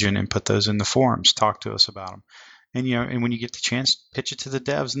in Legion and put those in the forums. Talk to us about them. And and when you get the chance, pitch it to the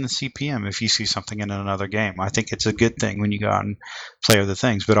devs and the CPM if you see something in another game. I think it's a good thing when you go out and play other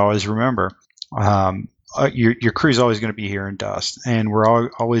things. But always remember, your crew's always going to be here in Dust, and we're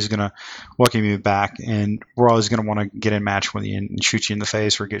always going to welcome you back, and we're always going to want to get in match with you and shoot you in the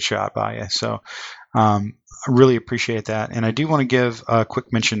face or get shot by you. So I really appreciate that. And I do want to give a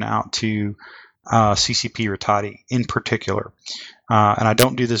quick mention out to CCP Rattati in particular. And I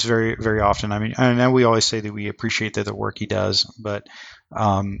don't do this very, very often. I mean, I know we always say that we appreciate the work he does, but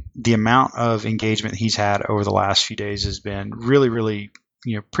the amount of engagement he's had over the last few days has been really, really,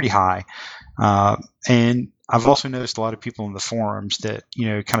 pretty high. And I've also noticed a lot of people in the forums that,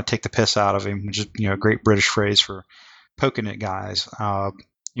 kind of take the piss out of him, which is, a great British phrase for poking at guys,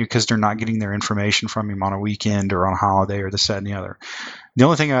 because they're not getting their information from him on a weekend or on a holiday or this, that, and the other. The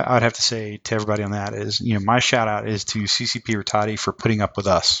only thing I'd have to say to everybody on that is, my shout out is to CCP Rattati for putting up with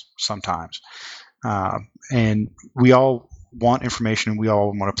us sometimes. And we all want information and we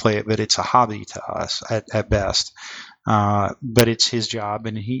all want to play it, but it's a hobby to us at best. But it's his job,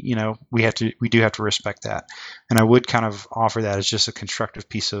 and he, we do have to respect that. And I would kind of offer that as just a constructive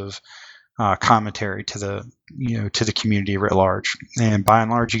piece of commentary to the community writ large. And by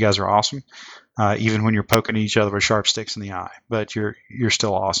and large, you guys are awesome, even when you're poking each other with sharp sticks in the eye. But you're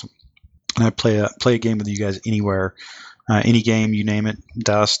still awesome. And I play a game with you guys anywhere, any game you name it: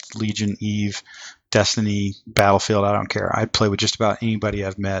 Dust, Legion, Eve, Destiny, Battlefield. I don't care. I'd play with just about anybody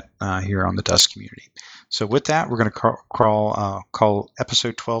I've met here on the Dust community. So with that, we're going to call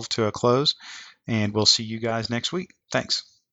episode 12 to a close, and we'll see you guys next week. Thanks.